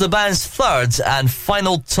 It was the band's third and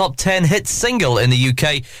final top 10 hit single in the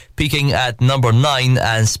UK, peaking at number 9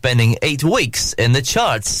 and spending 8 weeks in the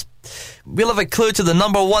charts. We'll have a clue to the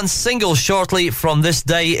number 1 single shortly from this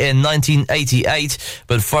day in 1988.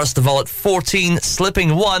 But first of all, at 14,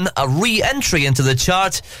 slipping 1, a re-entry into the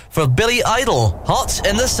chart for Billy Idol, Hot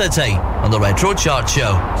in the City, on the Retro Chart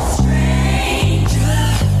Show.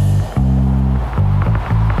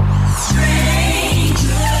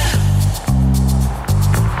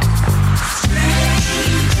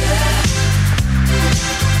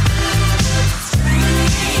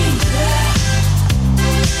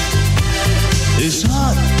 It's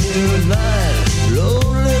hot in the night,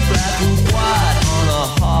 lonely black and white on a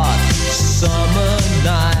hot summer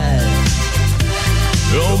night.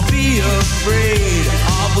 Don't be afraid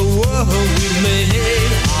of the world we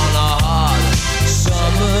made on a hot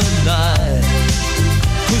summer night.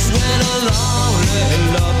 'Cause when a lonely and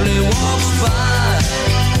lovely walks by,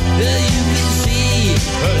 you can see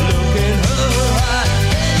her look in her eye.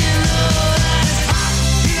 And you know that it's hot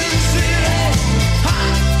in the city,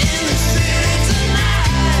 hot in the city.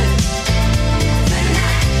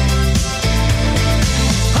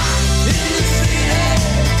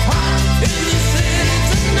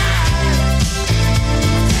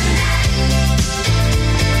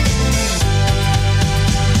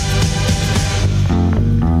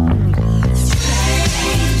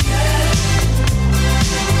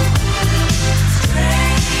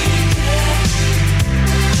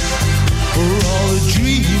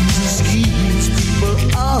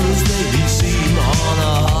 As they seem on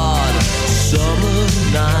a hot summer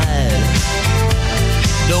night.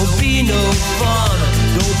 Don't be no fun,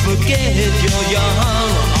 don't forget you're young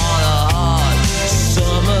on a hot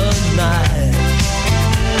summer night.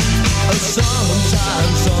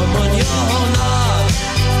 Sometimes someone you're not,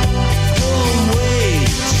 don't wait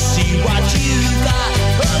to see what you got,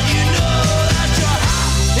 but you know that you're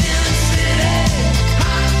hot in the city,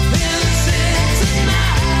 hot in the city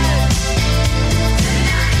tonight.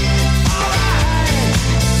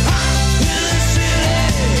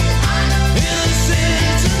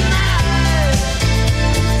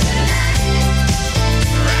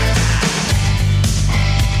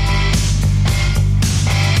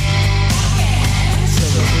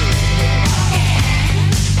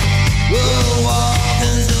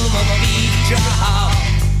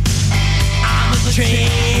 I'm a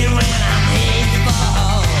train when I'm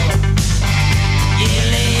hateful. You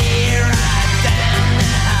lay right down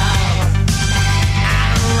now.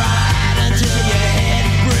 I'm right until your head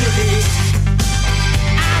breaks.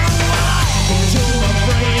 I'm walking to my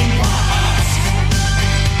brain parts.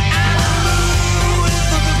 I'm a move with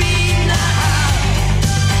the beat now.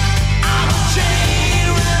 I'm a train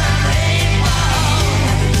when I'm hateful.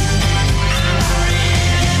 I'm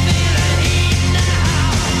really feeling heat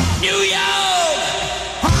now. New York.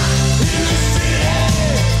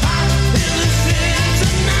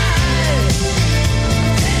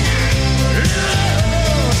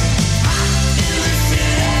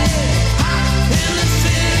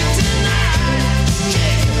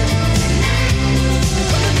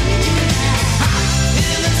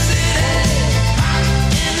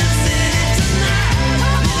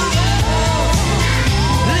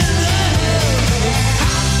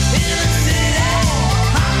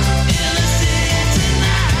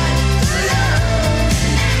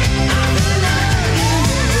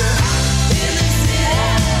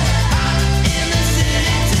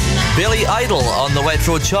 Billy Idol on the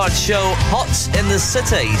Retro Chart Show, Hot in the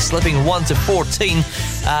City, slipping 1 to 14.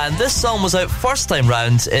 And this song was out first time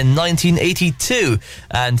round in 1982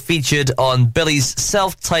 and featured on Billy's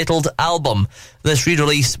self-titled album. This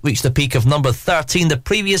re-release reached a peak of number 13 the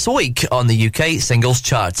previous week on the UK singles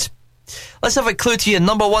chart. Let's have a clue to your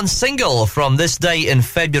number 1 single from this day in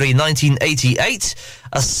February 1988.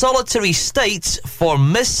 A Solitary State for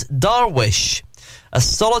Miss Darwish. A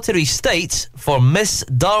Solitary State for Miss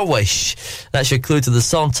Darwish. That's your clue to the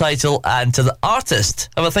song title and to the artist.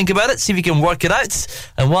 Have a think about it, see if you can work it out.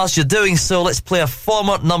 And whilst you're doing so, let's play a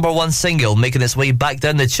former number 1 single, making its way back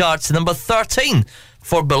down the charts to number 13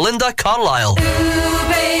 for Belinda Carlisle. Ooh,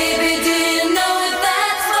 baby, do you know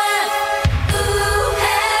that's what? Ooh,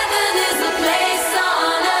 heaven is a place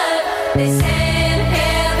on earth. They say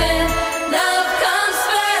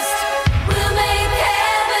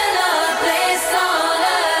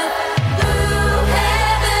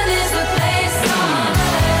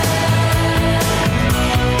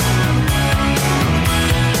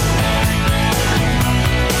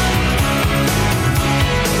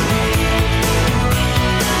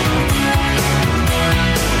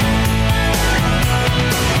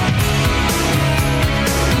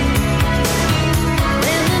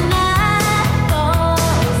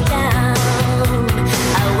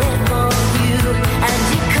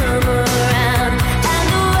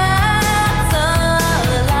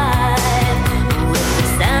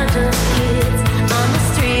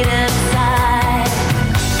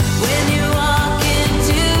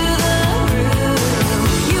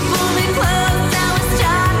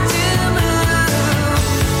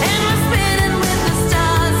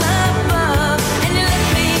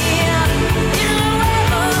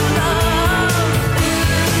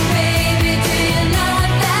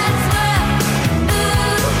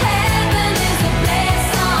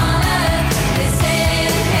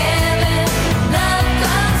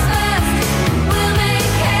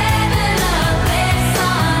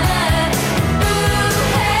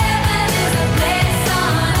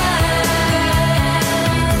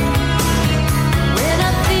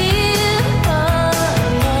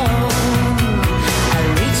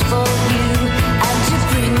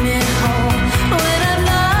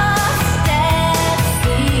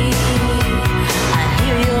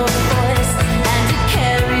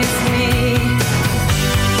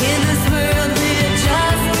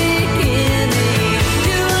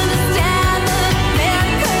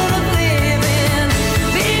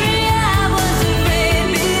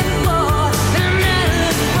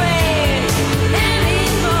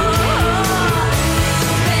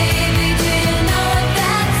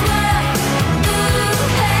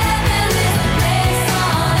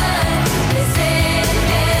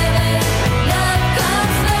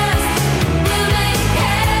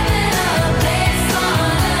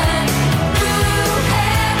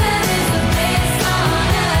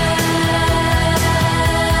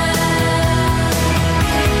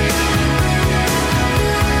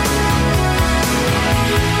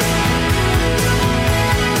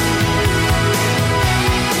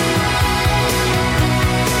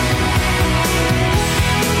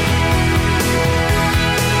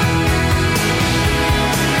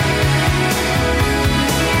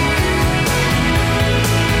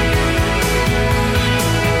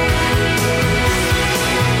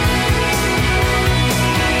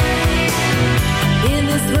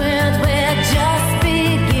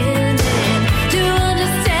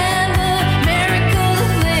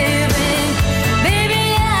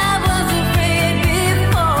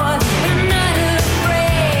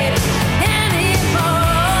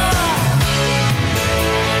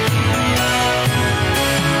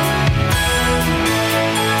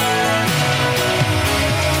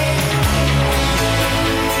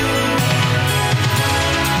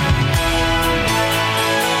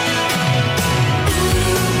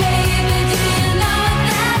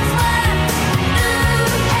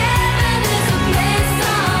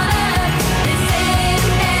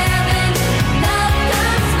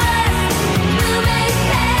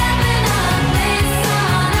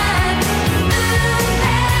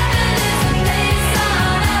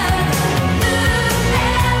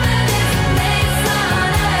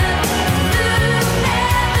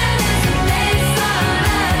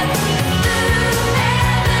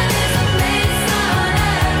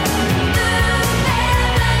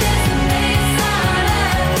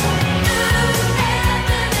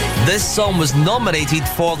This song was nominated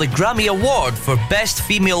for the Grammy Award for Best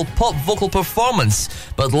Female Pop Vocal Performance,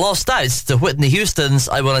 but lost out to Whitney Houston's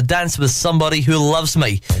I Wanna Dance With Somebody Who Loves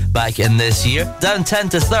Me back in this year. Down 10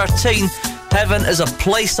 to 13, Heaven Is a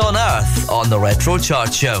Place on Earth on the Retro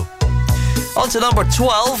Chart Show. On to number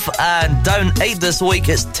 12, and down 8 this week,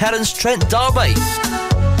 it's Terence Trent D'Arby.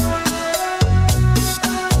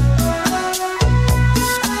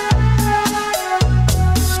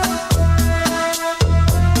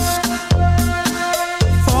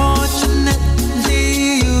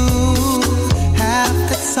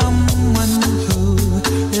 Someone who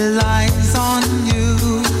relies on you.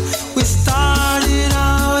 We started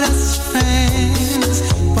out as friends,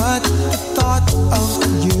 but the thought of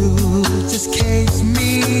you just caves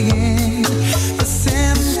me in. The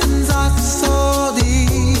symptoms are so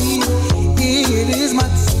deep, it is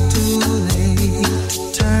much too late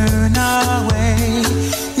to turn away.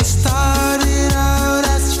 We started out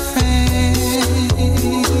as friends.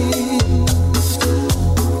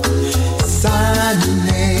 Sign your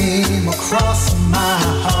name across my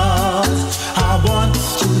heart. I want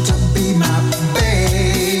you to be my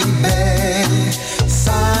baby.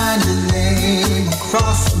 Sign your name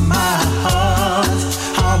across my heart.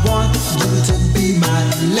 I want you to be my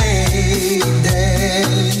lady.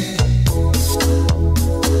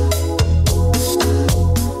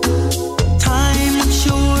 Time I'm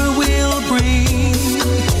sure will bring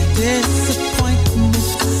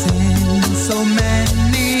disappointments in so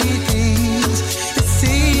many things. It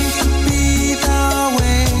seems to be the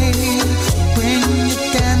way when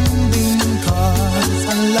you're gambling cards. I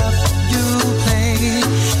love you play.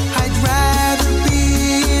 I'd rather be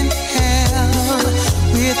in hell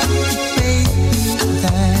with you, baby,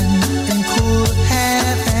 than in cool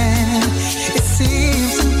heaven. It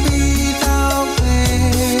seems to be the way.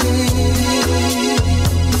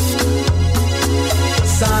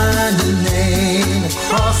 Sign your name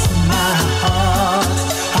across my heart.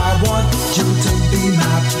 I want you to be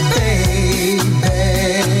my baby.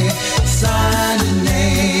 Sign your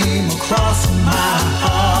name across my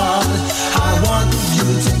heart. I want you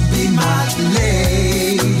to be my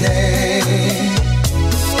lady.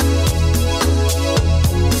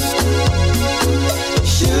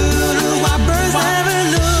 Should our birds ever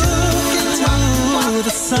look into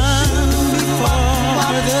the sun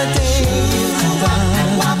before the day is done?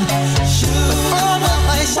 Before the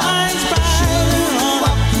light shines brighter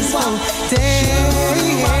on this whole day.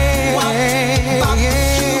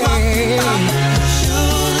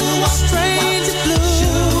 Should a stranger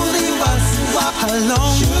blue leave us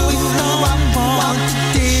alone? We know I'm born to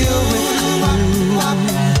deal with you.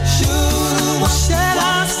 We'll shed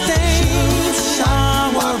our stains,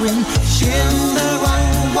 showering in the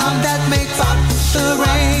one that makes up the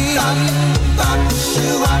rain.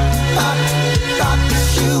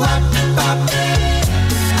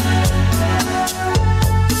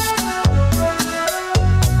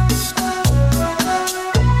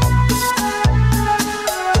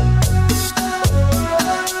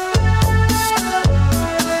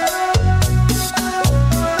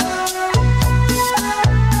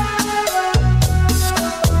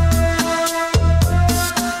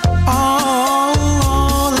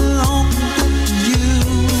 All alone with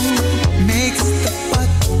you makes the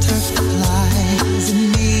butterflies in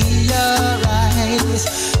me arise.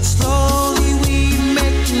 Slowly we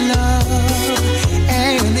make love,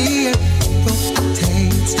 and the earth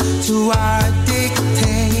rotates to our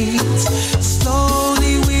dictates.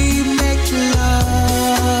 Slowly we make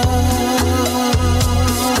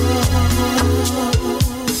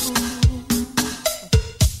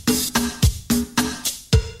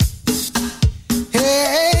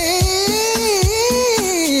Hey,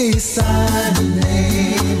 sign your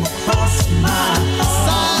name across my heart.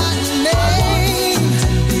 Sign your name to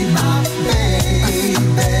be my baby.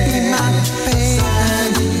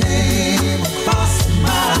 Sign your name across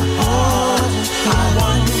my heart. I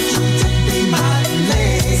want you to be my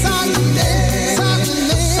lady. Sign your name. Sign your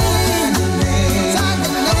name. Sign your name. Sign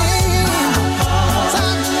your name. I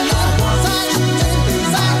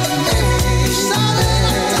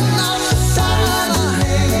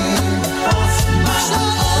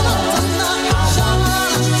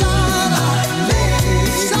want you to be my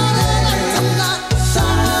lady. Sign your name.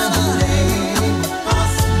 Sign your name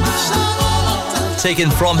across my heart. Taken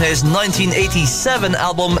from his 1987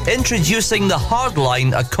 album Introducing the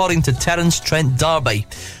Hardline, according to Terence Trent D'Arby.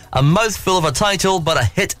 A mouthful of a title, but a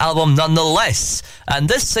hit album nonetheless. And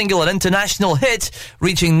this single, an international hit,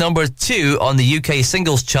 reaching number 2 on the UK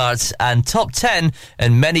singles charts and top 10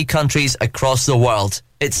 in many countries across the world.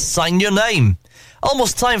 It's Sign Your Name.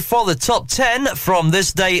 Almost time for the top 10 from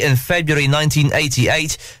this day in February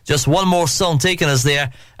 1988. Just one more song taking us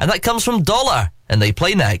there, and that comes from Dollar, and they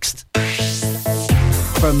play next.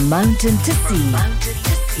 From mountain to sea,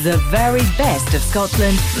 the very best of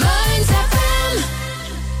Scotland. Mearns FM.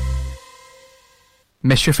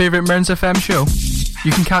 Miss your favourite Mearns FM show?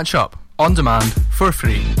 You can catch up on demand for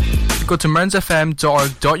free. Go to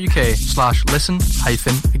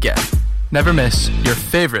mearnsfm.org.uk/listen-again. Never miss your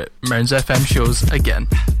favourite Mearns FM shows again.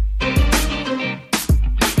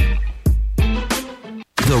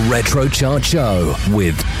 The Retro Chart Show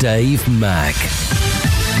with Dave Mack.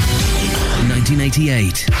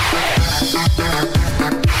 1988.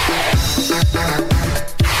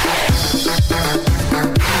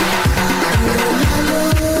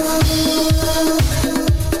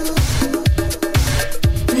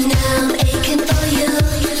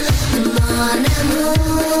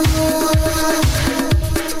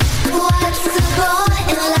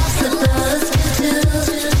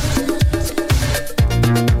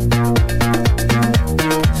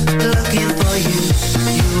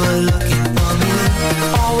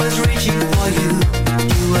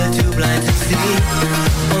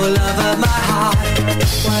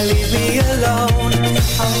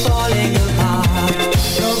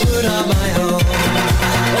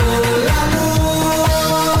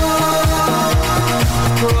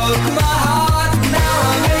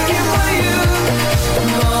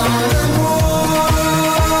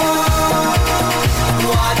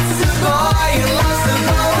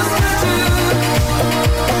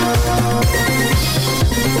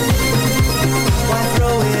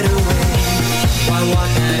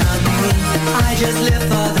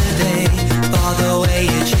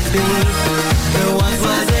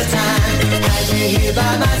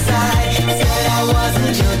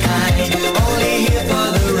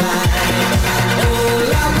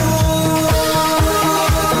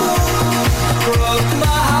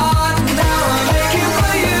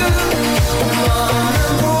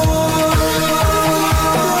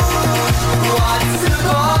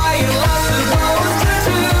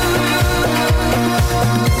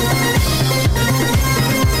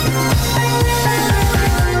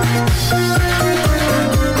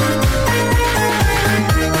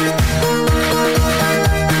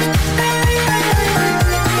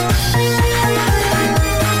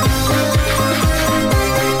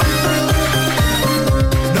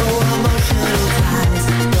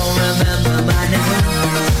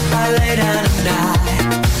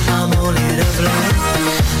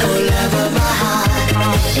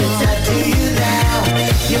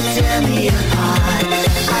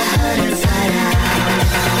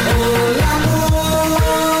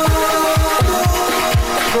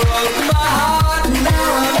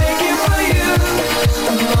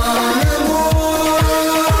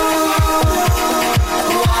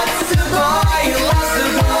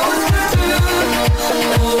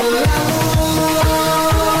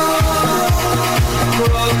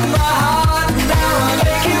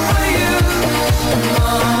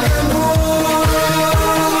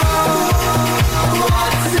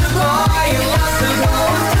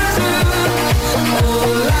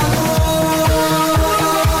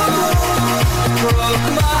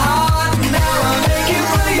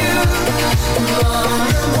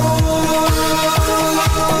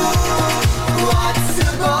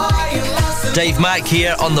 Dave Mack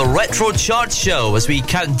here on the Retro Chart Show as we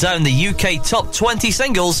count down the UK Top 20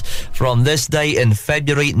 singles from this day in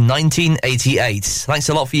February 1988. Thanks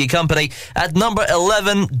a lot for your company. At number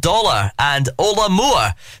 11, Dollar and Ola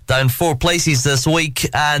Moore, down 4 places this week,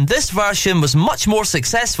 and this version was much more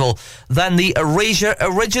successful than the Erasure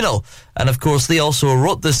original. And of course, they also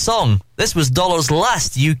wrote the song. This was Dollar's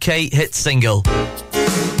last UK hit single.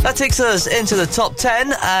 That takes us into the top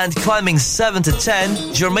 10 and climbing 7 to 10,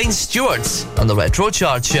 Jermaine Stewart on the Retro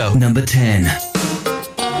Chart Show. Number 10.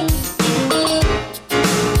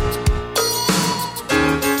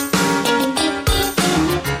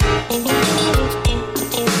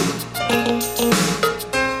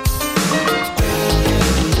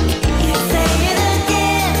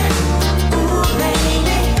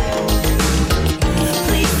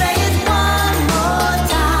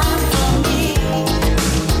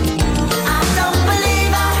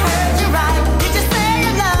 Did you say you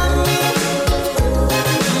love me?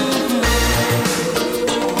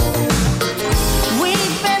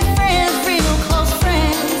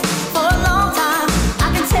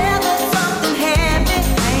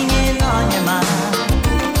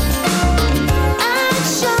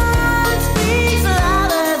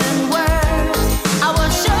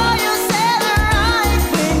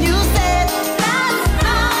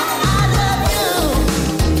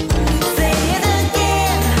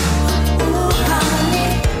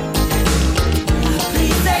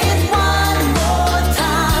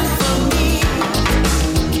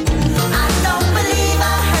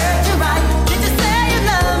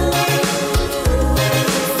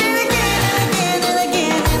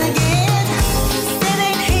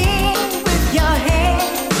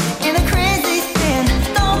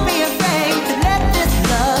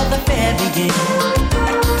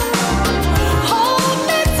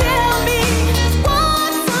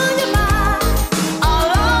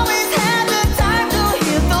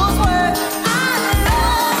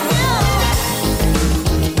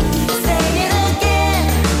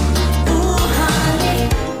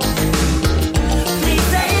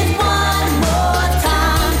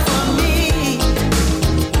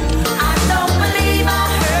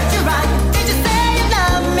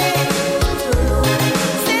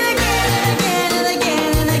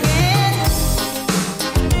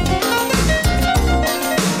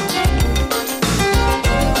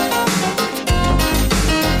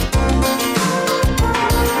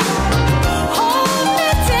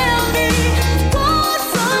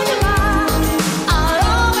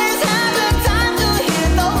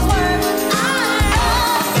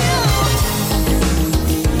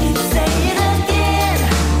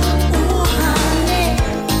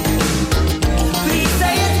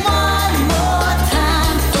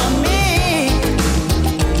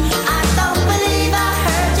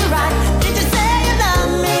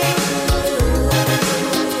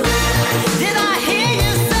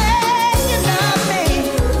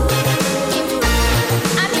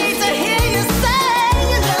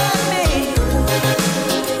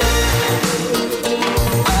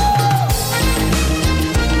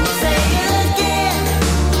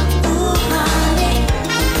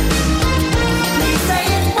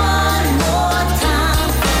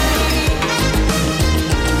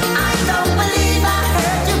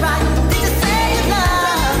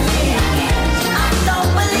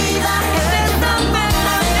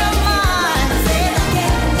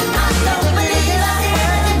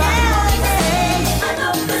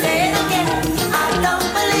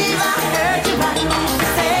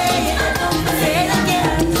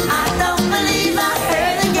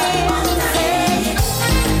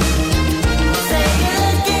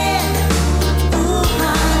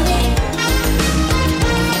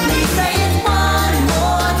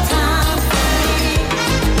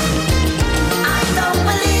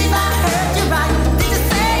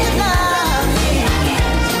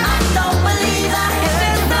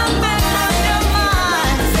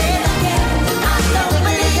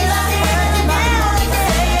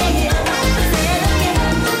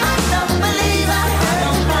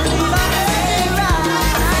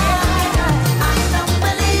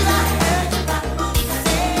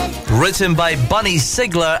 written by Bunny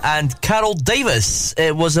Sigler and Carol Davis.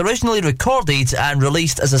 It was originally recorded and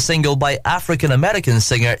released as a single by African-American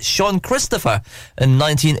singer Sean Christopher in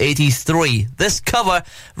 1983. This cover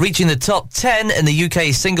reaching the top 10 in the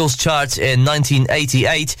UK singles chart in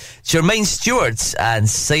 1988. Jermaine Stewart and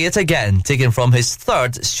Say It Again, taken from his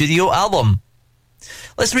third studio album.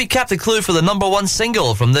 Let's recap the clue for the number one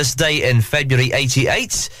single from this day in February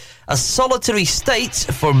 88. A Solitary State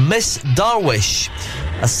for Miss Darwish.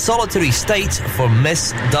 A Solitary State for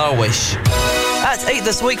Miss Darwish. At 8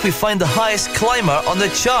 this week, we find the highest climber on the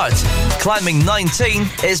chart. Climbing 19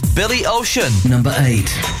 is Billy Ocean. Number 8.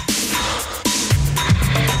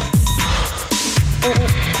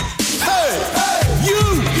 Hey, you,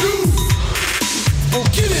 oh,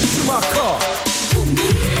 get into my car.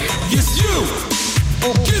 Yes, you,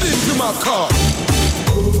 oh, get into my car.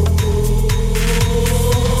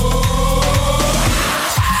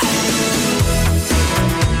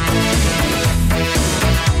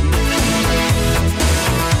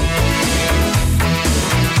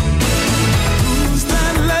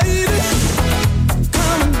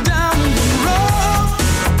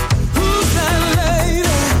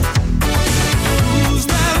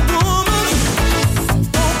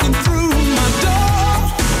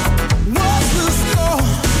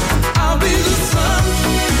 I'll be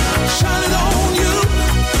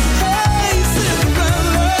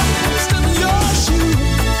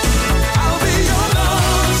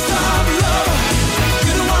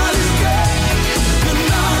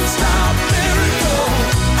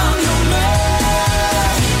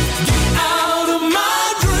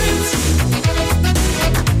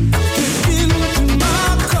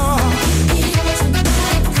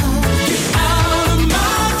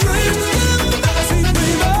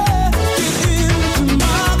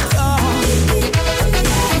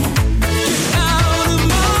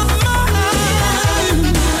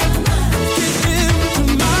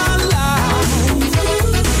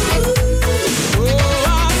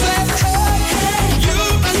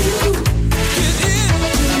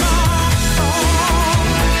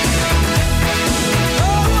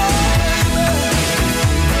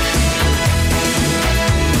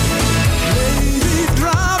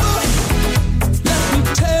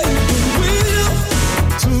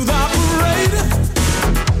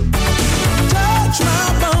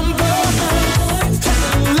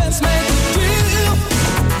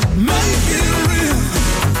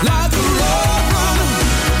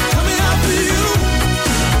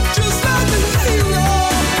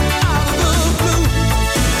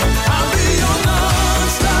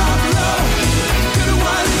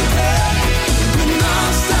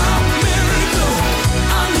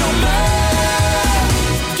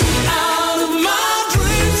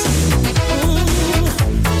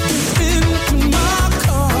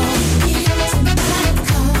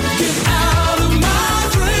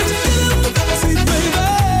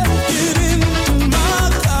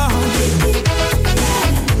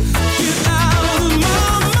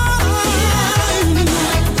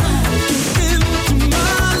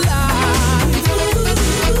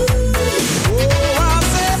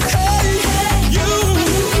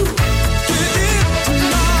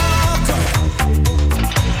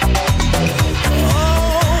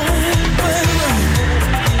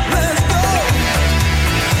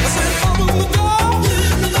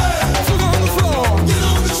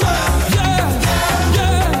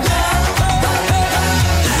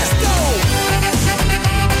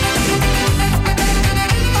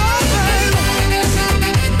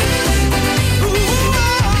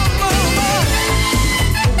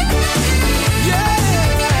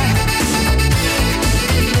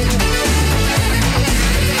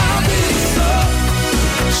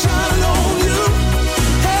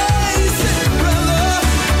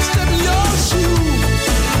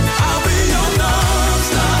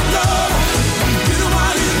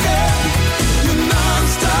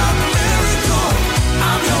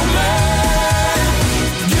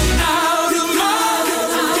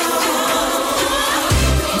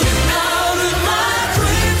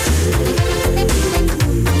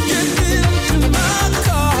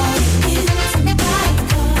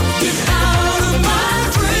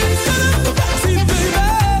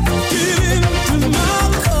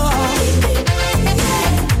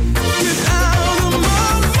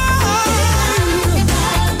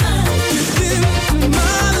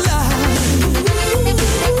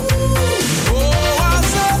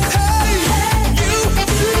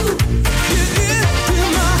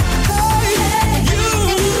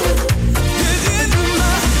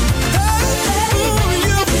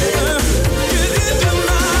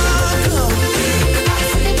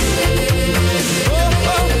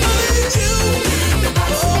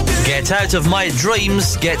out of my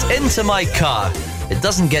dreams, get into my car. It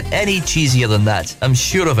doesn't get any cheesier than that, I'm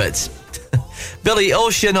sure of it. Billy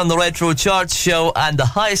Ocean on the Retro Charts show, and the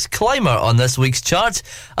highest climber on this week's chart,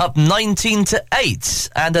 up 19 to 8.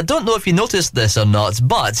 And I don't know if you noticed this or not,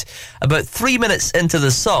 but about 3 minutes into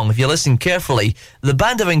the song, if you listen carefully, the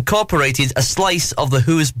band have incorporated a slice of The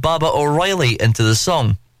Who's Baba O'Reilly into the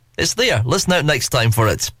song. It's there. Listen out next time for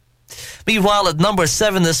it. Meanwhile, at number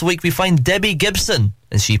 7 this week, we find Debbie Gibson,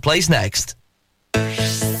 and she plays next.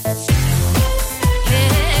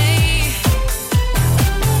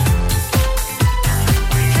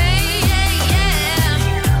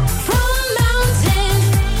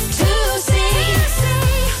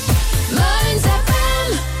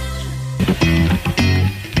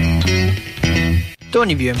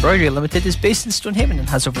 Stoneyview Embroidery Limited is based in Stonehaven and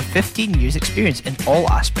has over 15 years experience in all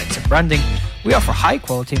aspects of branding. We offer high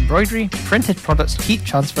quality embroidery, printed products, heat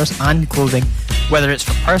transfers and clothing. Whether it's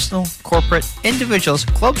for personal, corporate, individuals,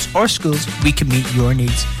 clubs or schools, we can meet your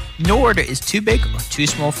needs. No order is too big or too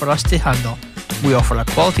small for us to handle. We offer a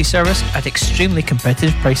quality service at extremely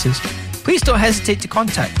competitive prices. Please don't hesitate to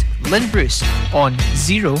contact Lynn Bruce on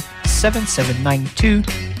 07792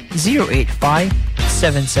 085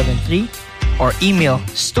 773 or email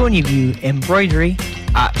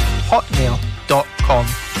stonyviewembroidery@hotmail.com.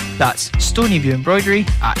 That's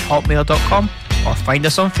stonyviewembroidery@hotmail.com, or find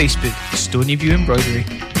us on Facebook, Stonyview Embroidery.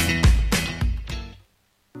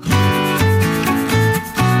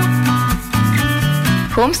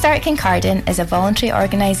 Home Start Kincardine is a voluntary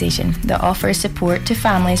organisation that offers support to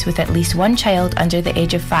families with at least one child under the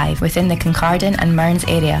age of 5 within the Kincardine and Mearns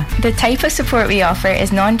area. The type of support we offer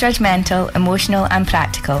is non-judgmental, emotional and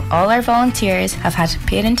practical. All our volunteers have had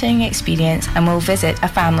parenting experience and will visit a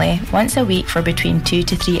family once a week for between 2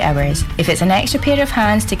 to 3 hours. If it's an extra pair of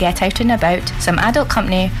hands to get out and about, some adult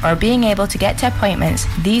company or being able to get to appointments,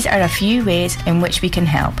 these are a few ways in which we can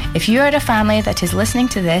help. If you are a family that is listening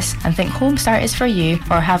to this and think Home Start is for you,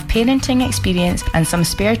 or have parenting experience and some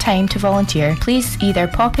spare time to volunteer, please either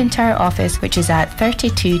pop into our office, which is at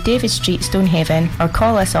 32 David Street, Stonehaven, or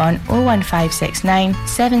call us on 01569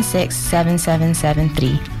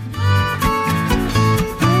 767773.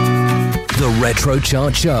 The Retro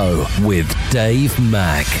Chart Show with Dave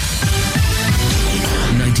Mack.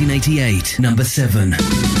 1988, number 7.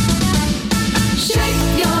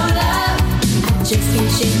 Shake your love, I just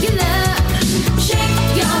can't shake your love.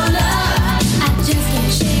 Shake your love, I just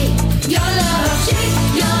can't shake your love.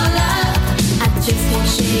 Shake your love, I just can't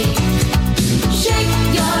shake. Shake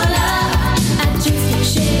your love, I just can't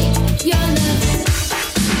shake your love.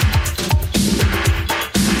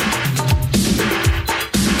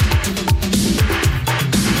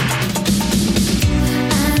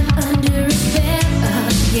 I'm under a spell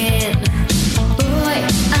again. Boy,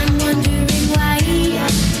 I'm wondering why.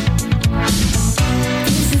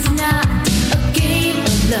 This is not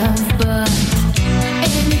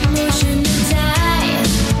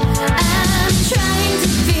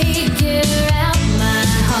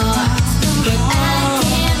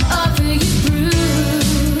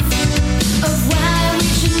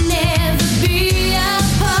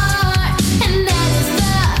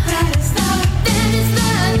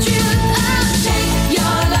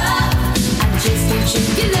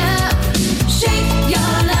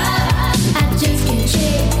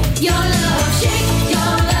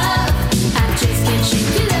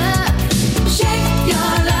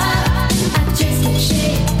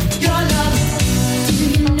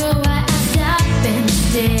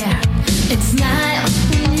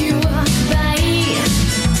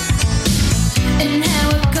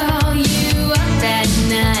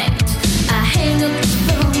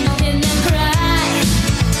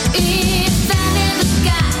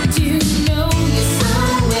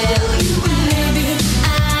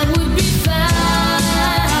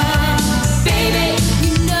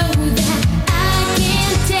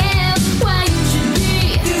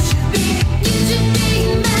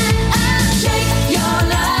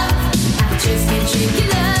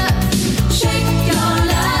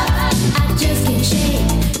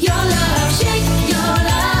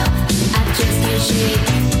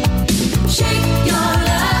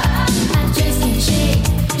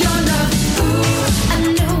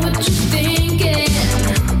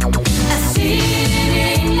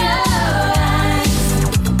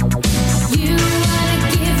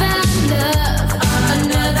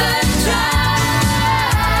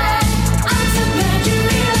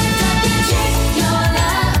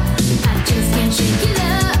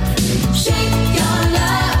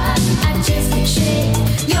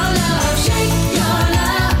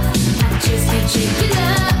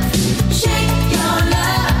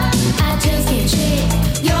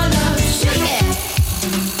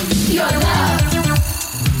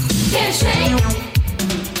can't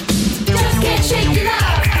shake. Just can't shake your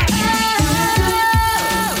love.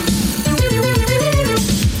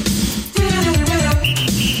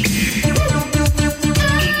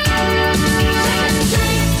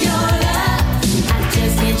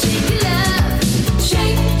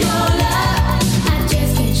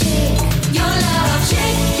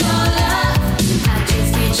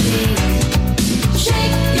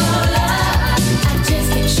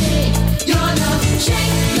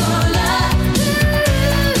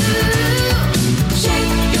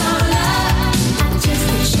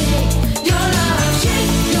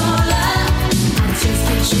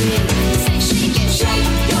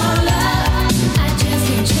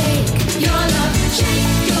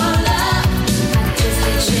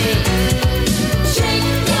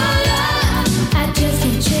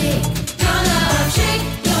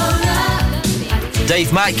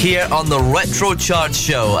 Dave Mack here on the Retro Chart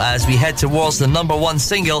Show as we head towards the number one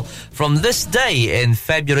single from this day in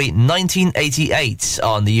February 1988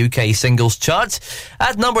 on the UK singles chart.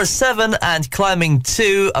 At number 7 and climbing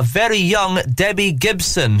to a very young Debbie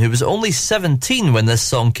Gibson, who was only 17 when this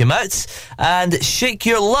song came out, and Shake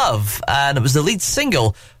Your Love, and it was the lead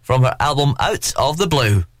single from her album Out of the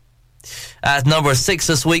Blue. At number 6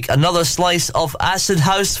 this week, another slice of acid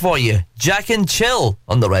house for you. Jack and Chill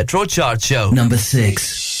on the Retro Chart Show. Number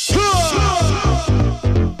 6.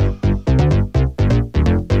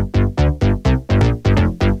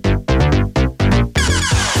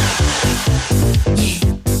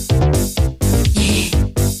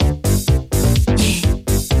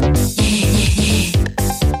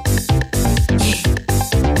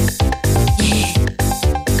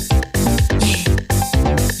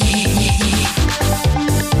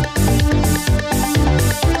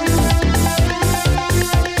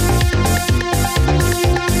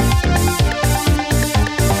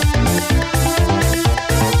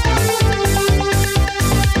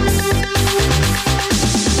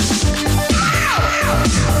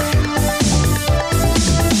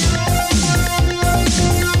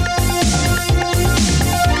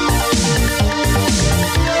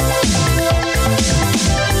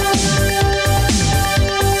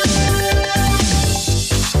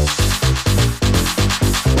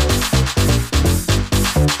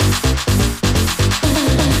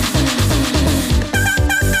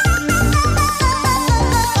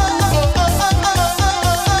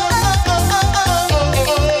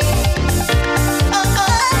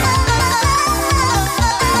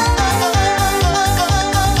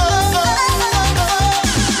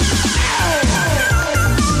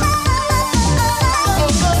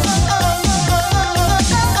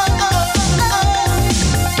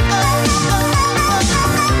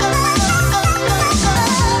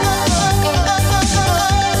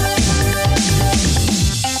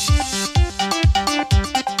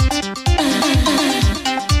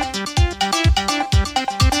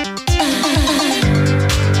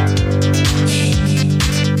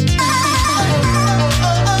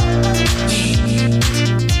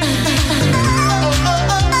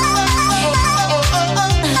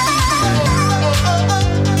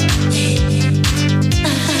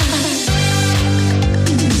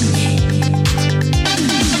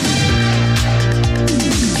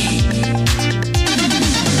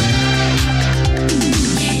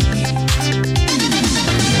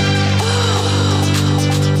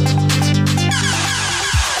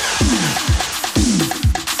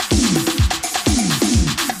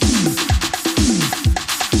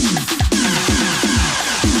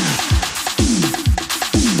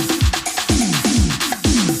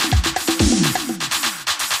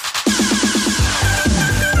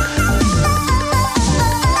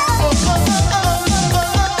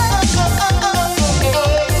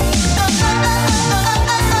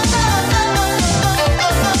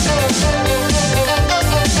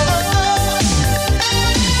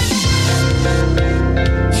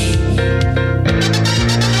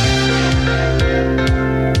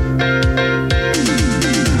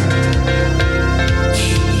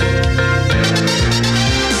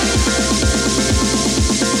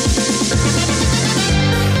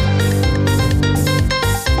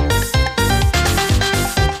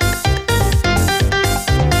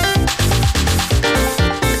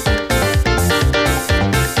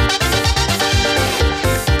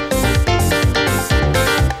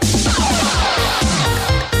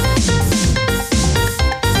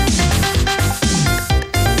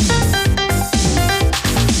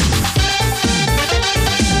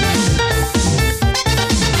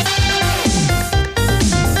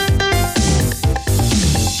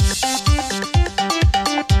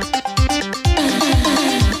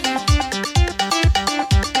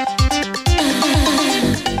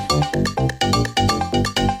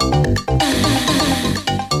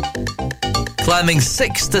 Climbing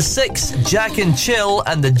 6 to 6, Jack and Chill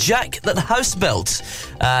and the Jack That House Built.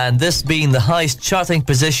 And this being the highest charting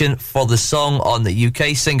position for the song on the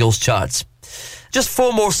UK singles charts. Just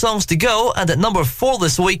 4 more songs to go, and at number 4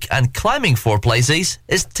 this week and climbing 4 places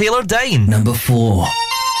is Taylor Dayne. Number 4.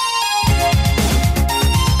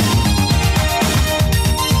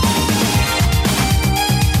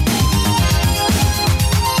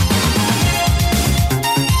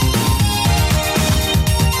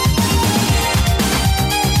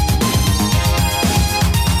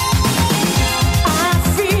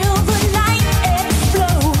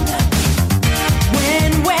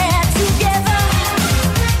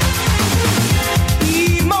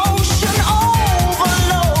 Emotion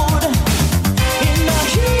overload in the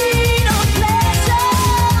heat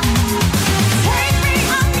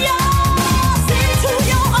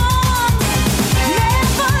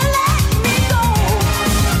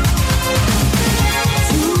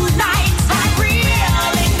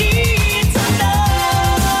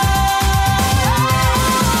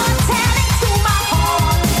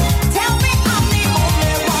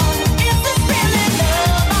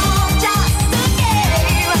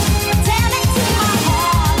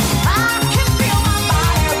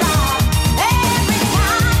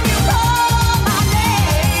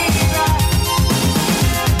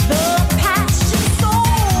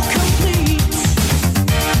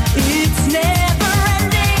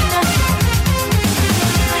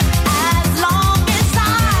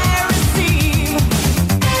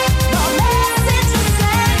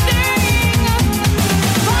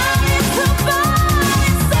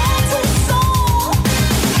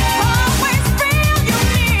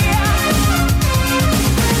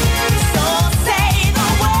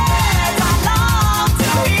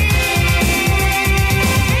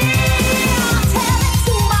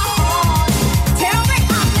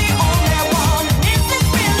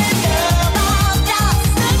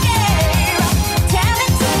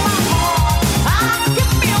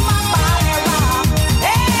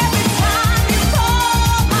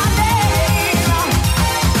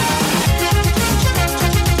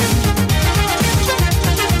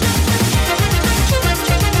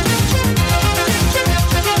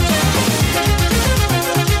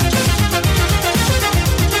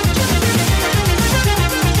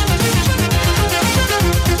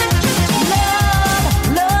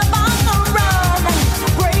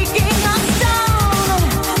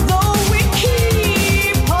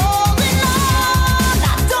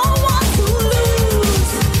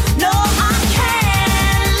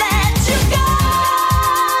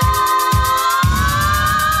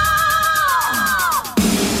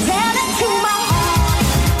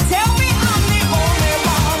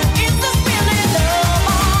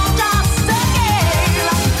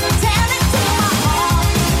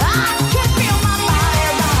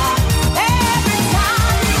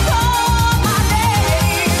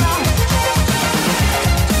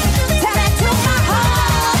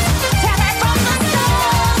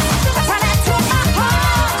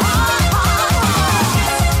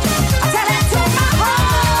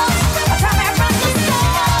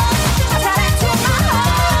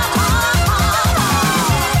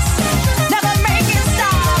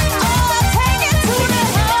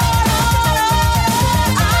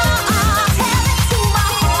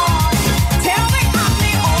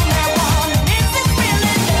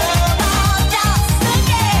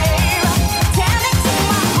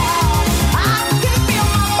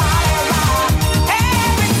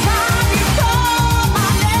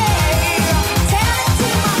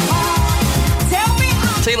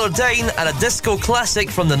Taylor Dayne and a disco classic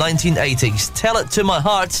from the 1980s, Tell It To My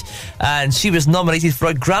Heart, and she was nominated for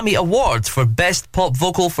a Grammy Award for Best Pop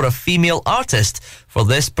Vocal for a Female Artist for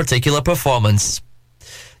this particular performance.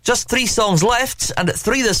 Just 3 songs left, and at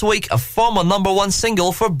 3 this week, a former #1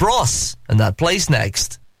 single for Bros, and that plays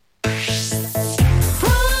next.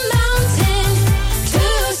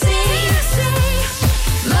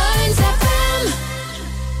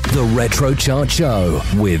 The Retro Chart Show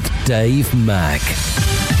with Dave Mack.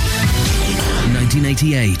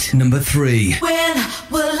 1988, number 3. When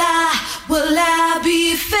will I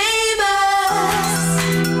be famous?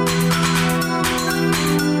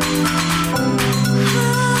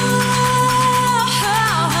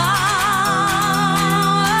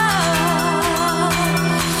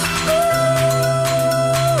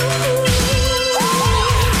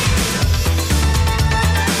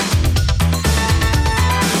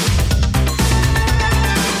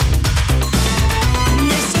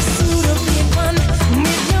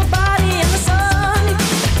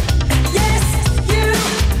 Yes, you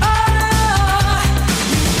are.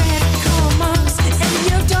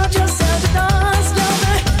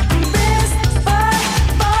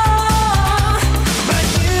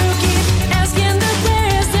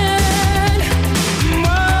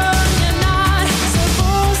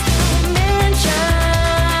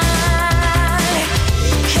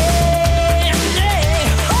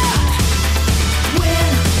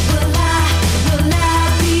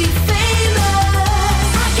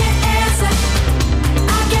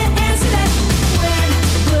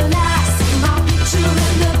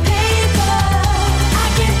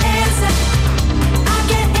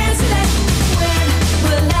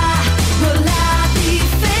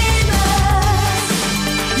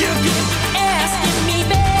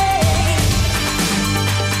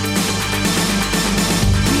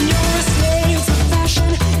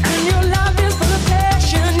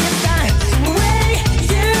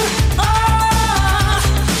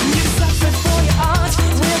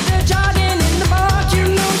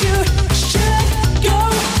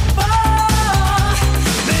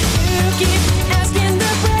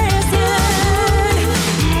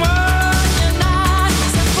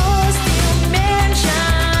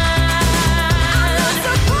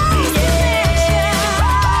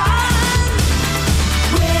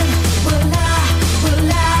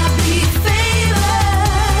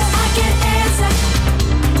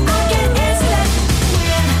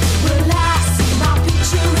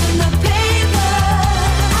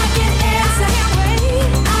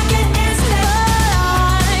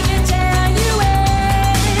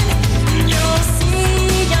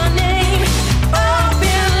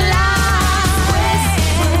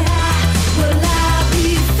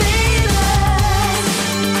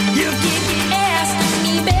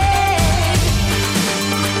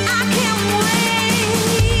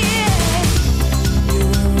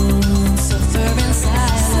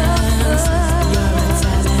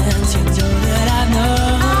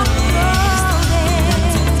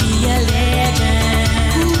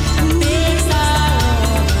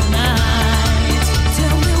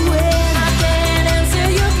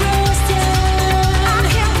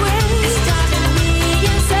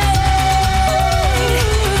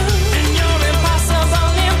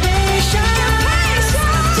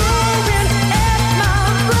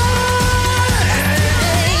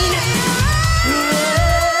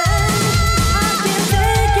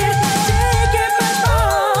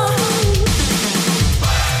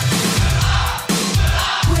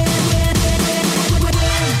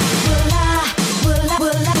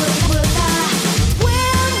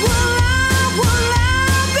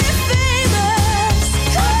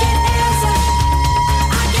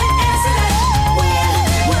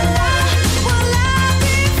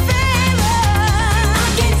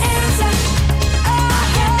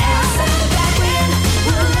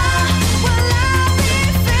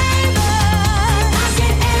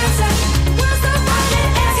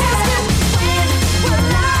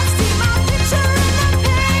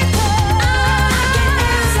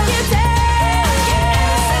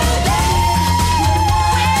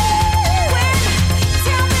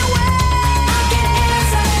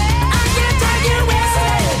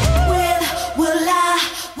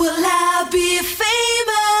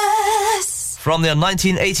 From their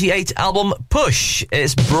 1988 album Push,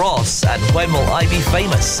 it's Bros and When Will I Be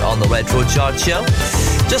Famous on the Retro Chart Show.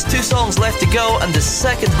 Just 2 songs left to go, and the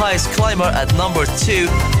second highest climber at number 2,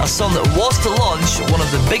 a song that was to launch one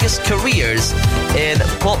of the biggest careers in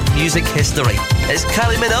pop music history. It's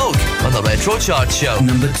Kylie Minogue on the Retro Chart Show.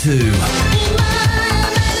 Number 2.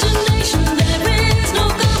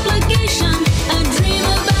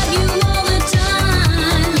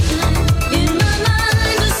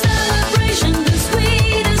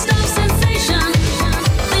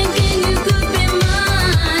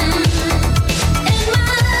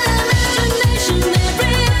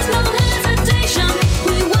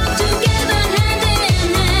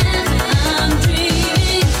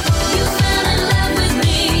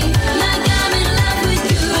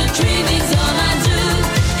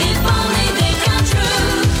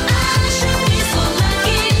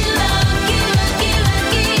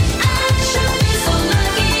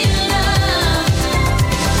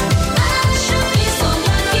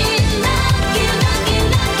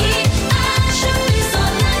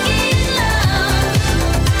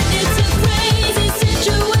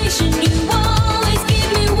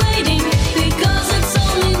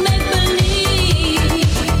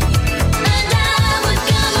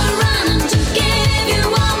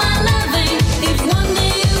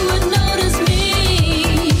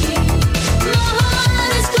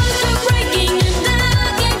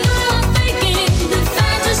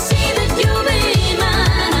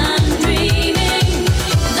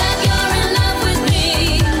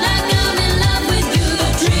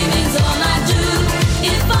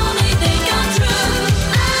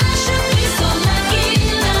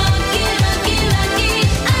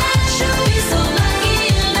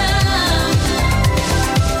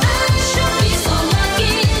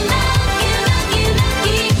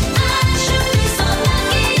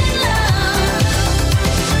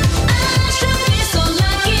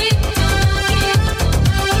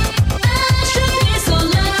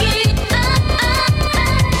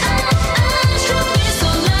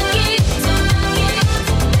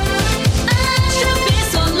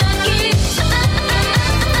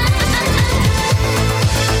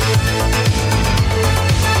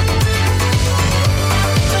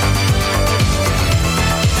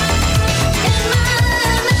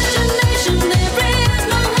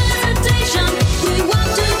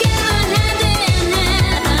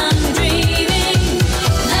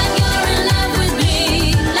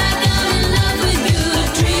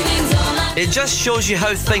 Just shows you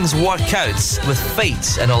how things work out with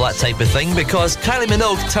fate and all that type of thing, because Kylie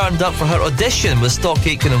Minogue turned up for her audition with Stock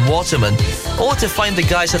Aitken and Waterman, only to find the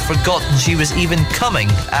guys had forgotten she was even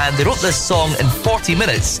coming, and they wrote this song in 40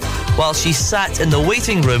 minutes while she sat in the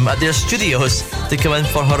waiting room at their studios to come in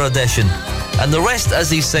for her audition. And the rest, as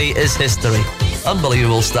they say, is history.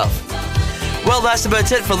 Unbelievable stuff. Well, that's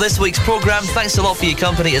about it for this week's programme. Thanks a lot for your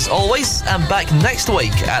company as always, and back next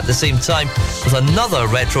week at the same time with another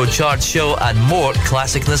Retro Chart show and more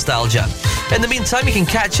classic nostalgia. In the meantime, you can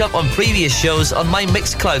catch up on previous shows on my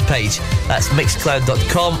Mixcloud page. That's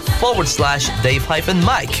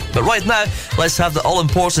mixcloud.com/Dave-Mac. But right now, let's have the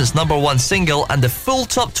all-important number 1 single and the full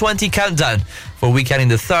top 20 countdown for weekending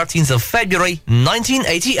the 13th of February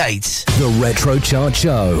 1988. The Retro Chart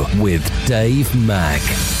Show with Dave Mack.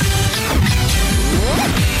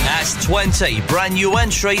 At 20, brand new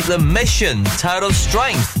entry, The Mission, Tower of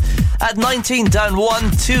Strength. At 19, down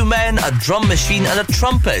 1, 2 men, a drum machine and a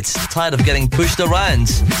trumpet, tired of getting pushed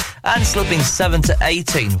around. And slipping 7 to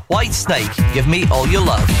 18, Whitesnake, Give Me All Your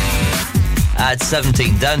Love. At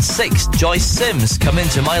 17, down 6, Joyce Sims, Come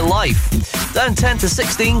Into My Life. Down 10 to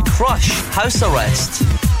 16, Crush, House Arrest.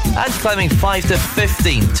 And climbing 5 to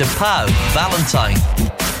 15, to Pow, Valentine.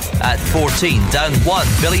 At 14, down 1,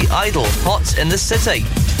 Billy Idol, Hot in the City.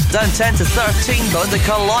 Down 10 to 13, Belinda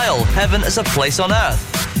Carlisle, Heaven is a Place on Earth.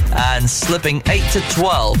 And slipping 8 to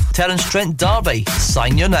 12, Terence Trent D'Arby,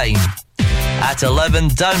 Sign Your Name. At 11,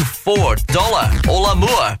 down 4, Dollar, Ola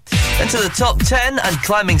Moore. Into the top 10 and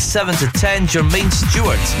climbing 7 to 10, Jermaine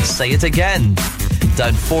Stewart, Say It Again.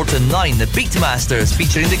 Down 4 to 9, The Beatmasters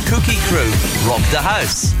featuring the Cookie Crew, Rock the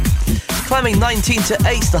House. Climbing 19 to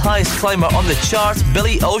 8, the highest climber on the chart,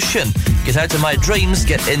 Billy Ocean, Get Out of My Dreams,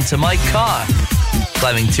 Get Into My Car.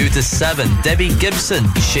 Climbing 2 to 7, Debbie Gibson,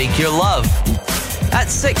 Shake Your Love. At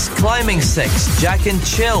 6, climbing 6, Jack and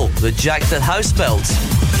Chill, The Jack That House Built.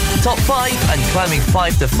 Top 5 and climbing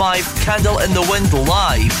 5 to 5, Candle in the Wind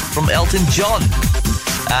Live from Elton John.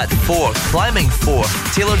 At 4, climbing 4,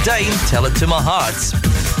 Taylor Dayne, Tell It To My Heart.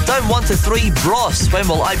 Down 1 to 3, Bros, When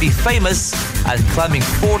Will I Be Famous? And climbing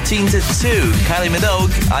 14 to 2, Kylie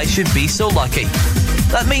Minogue, I Should Be So Lucky.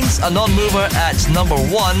 That means a non-mover at number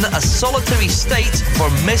 1, A Solitary State for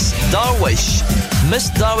Miss Darwish. Miss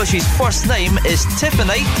Darwish's first name is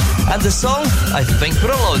Tiffany, and the song, I Think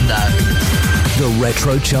We're Alone Now. The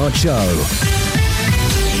Retro Chart Show.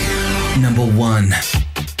 Number 1.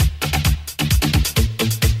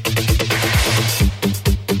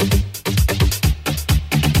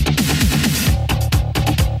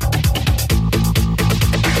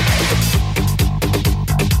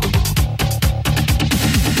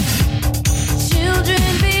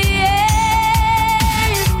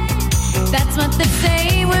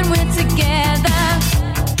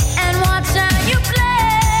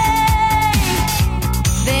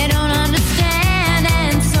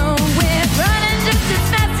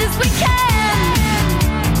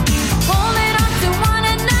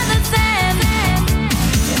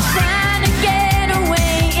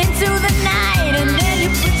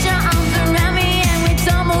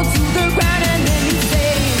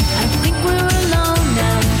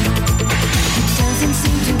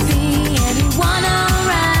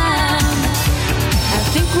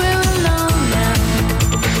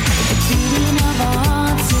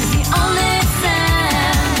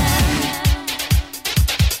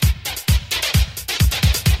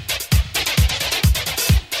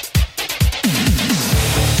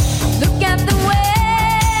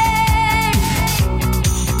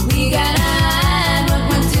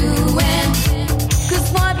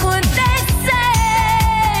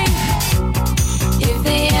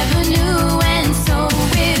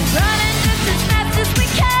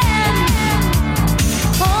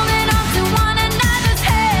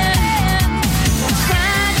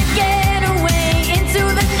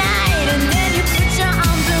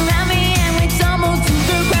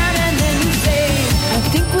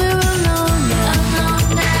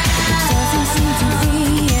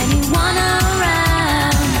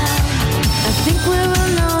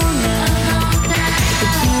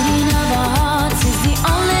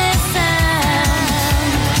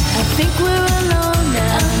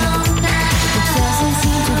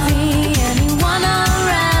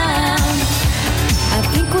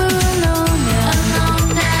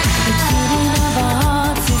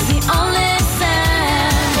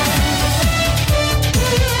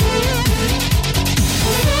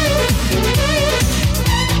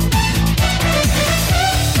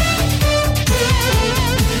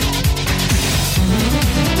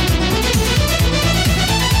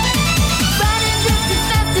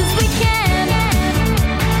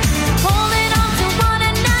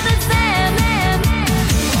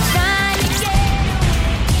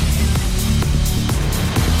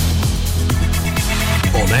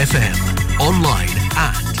 online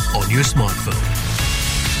and on your smartphone.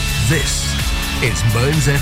 This is Mearns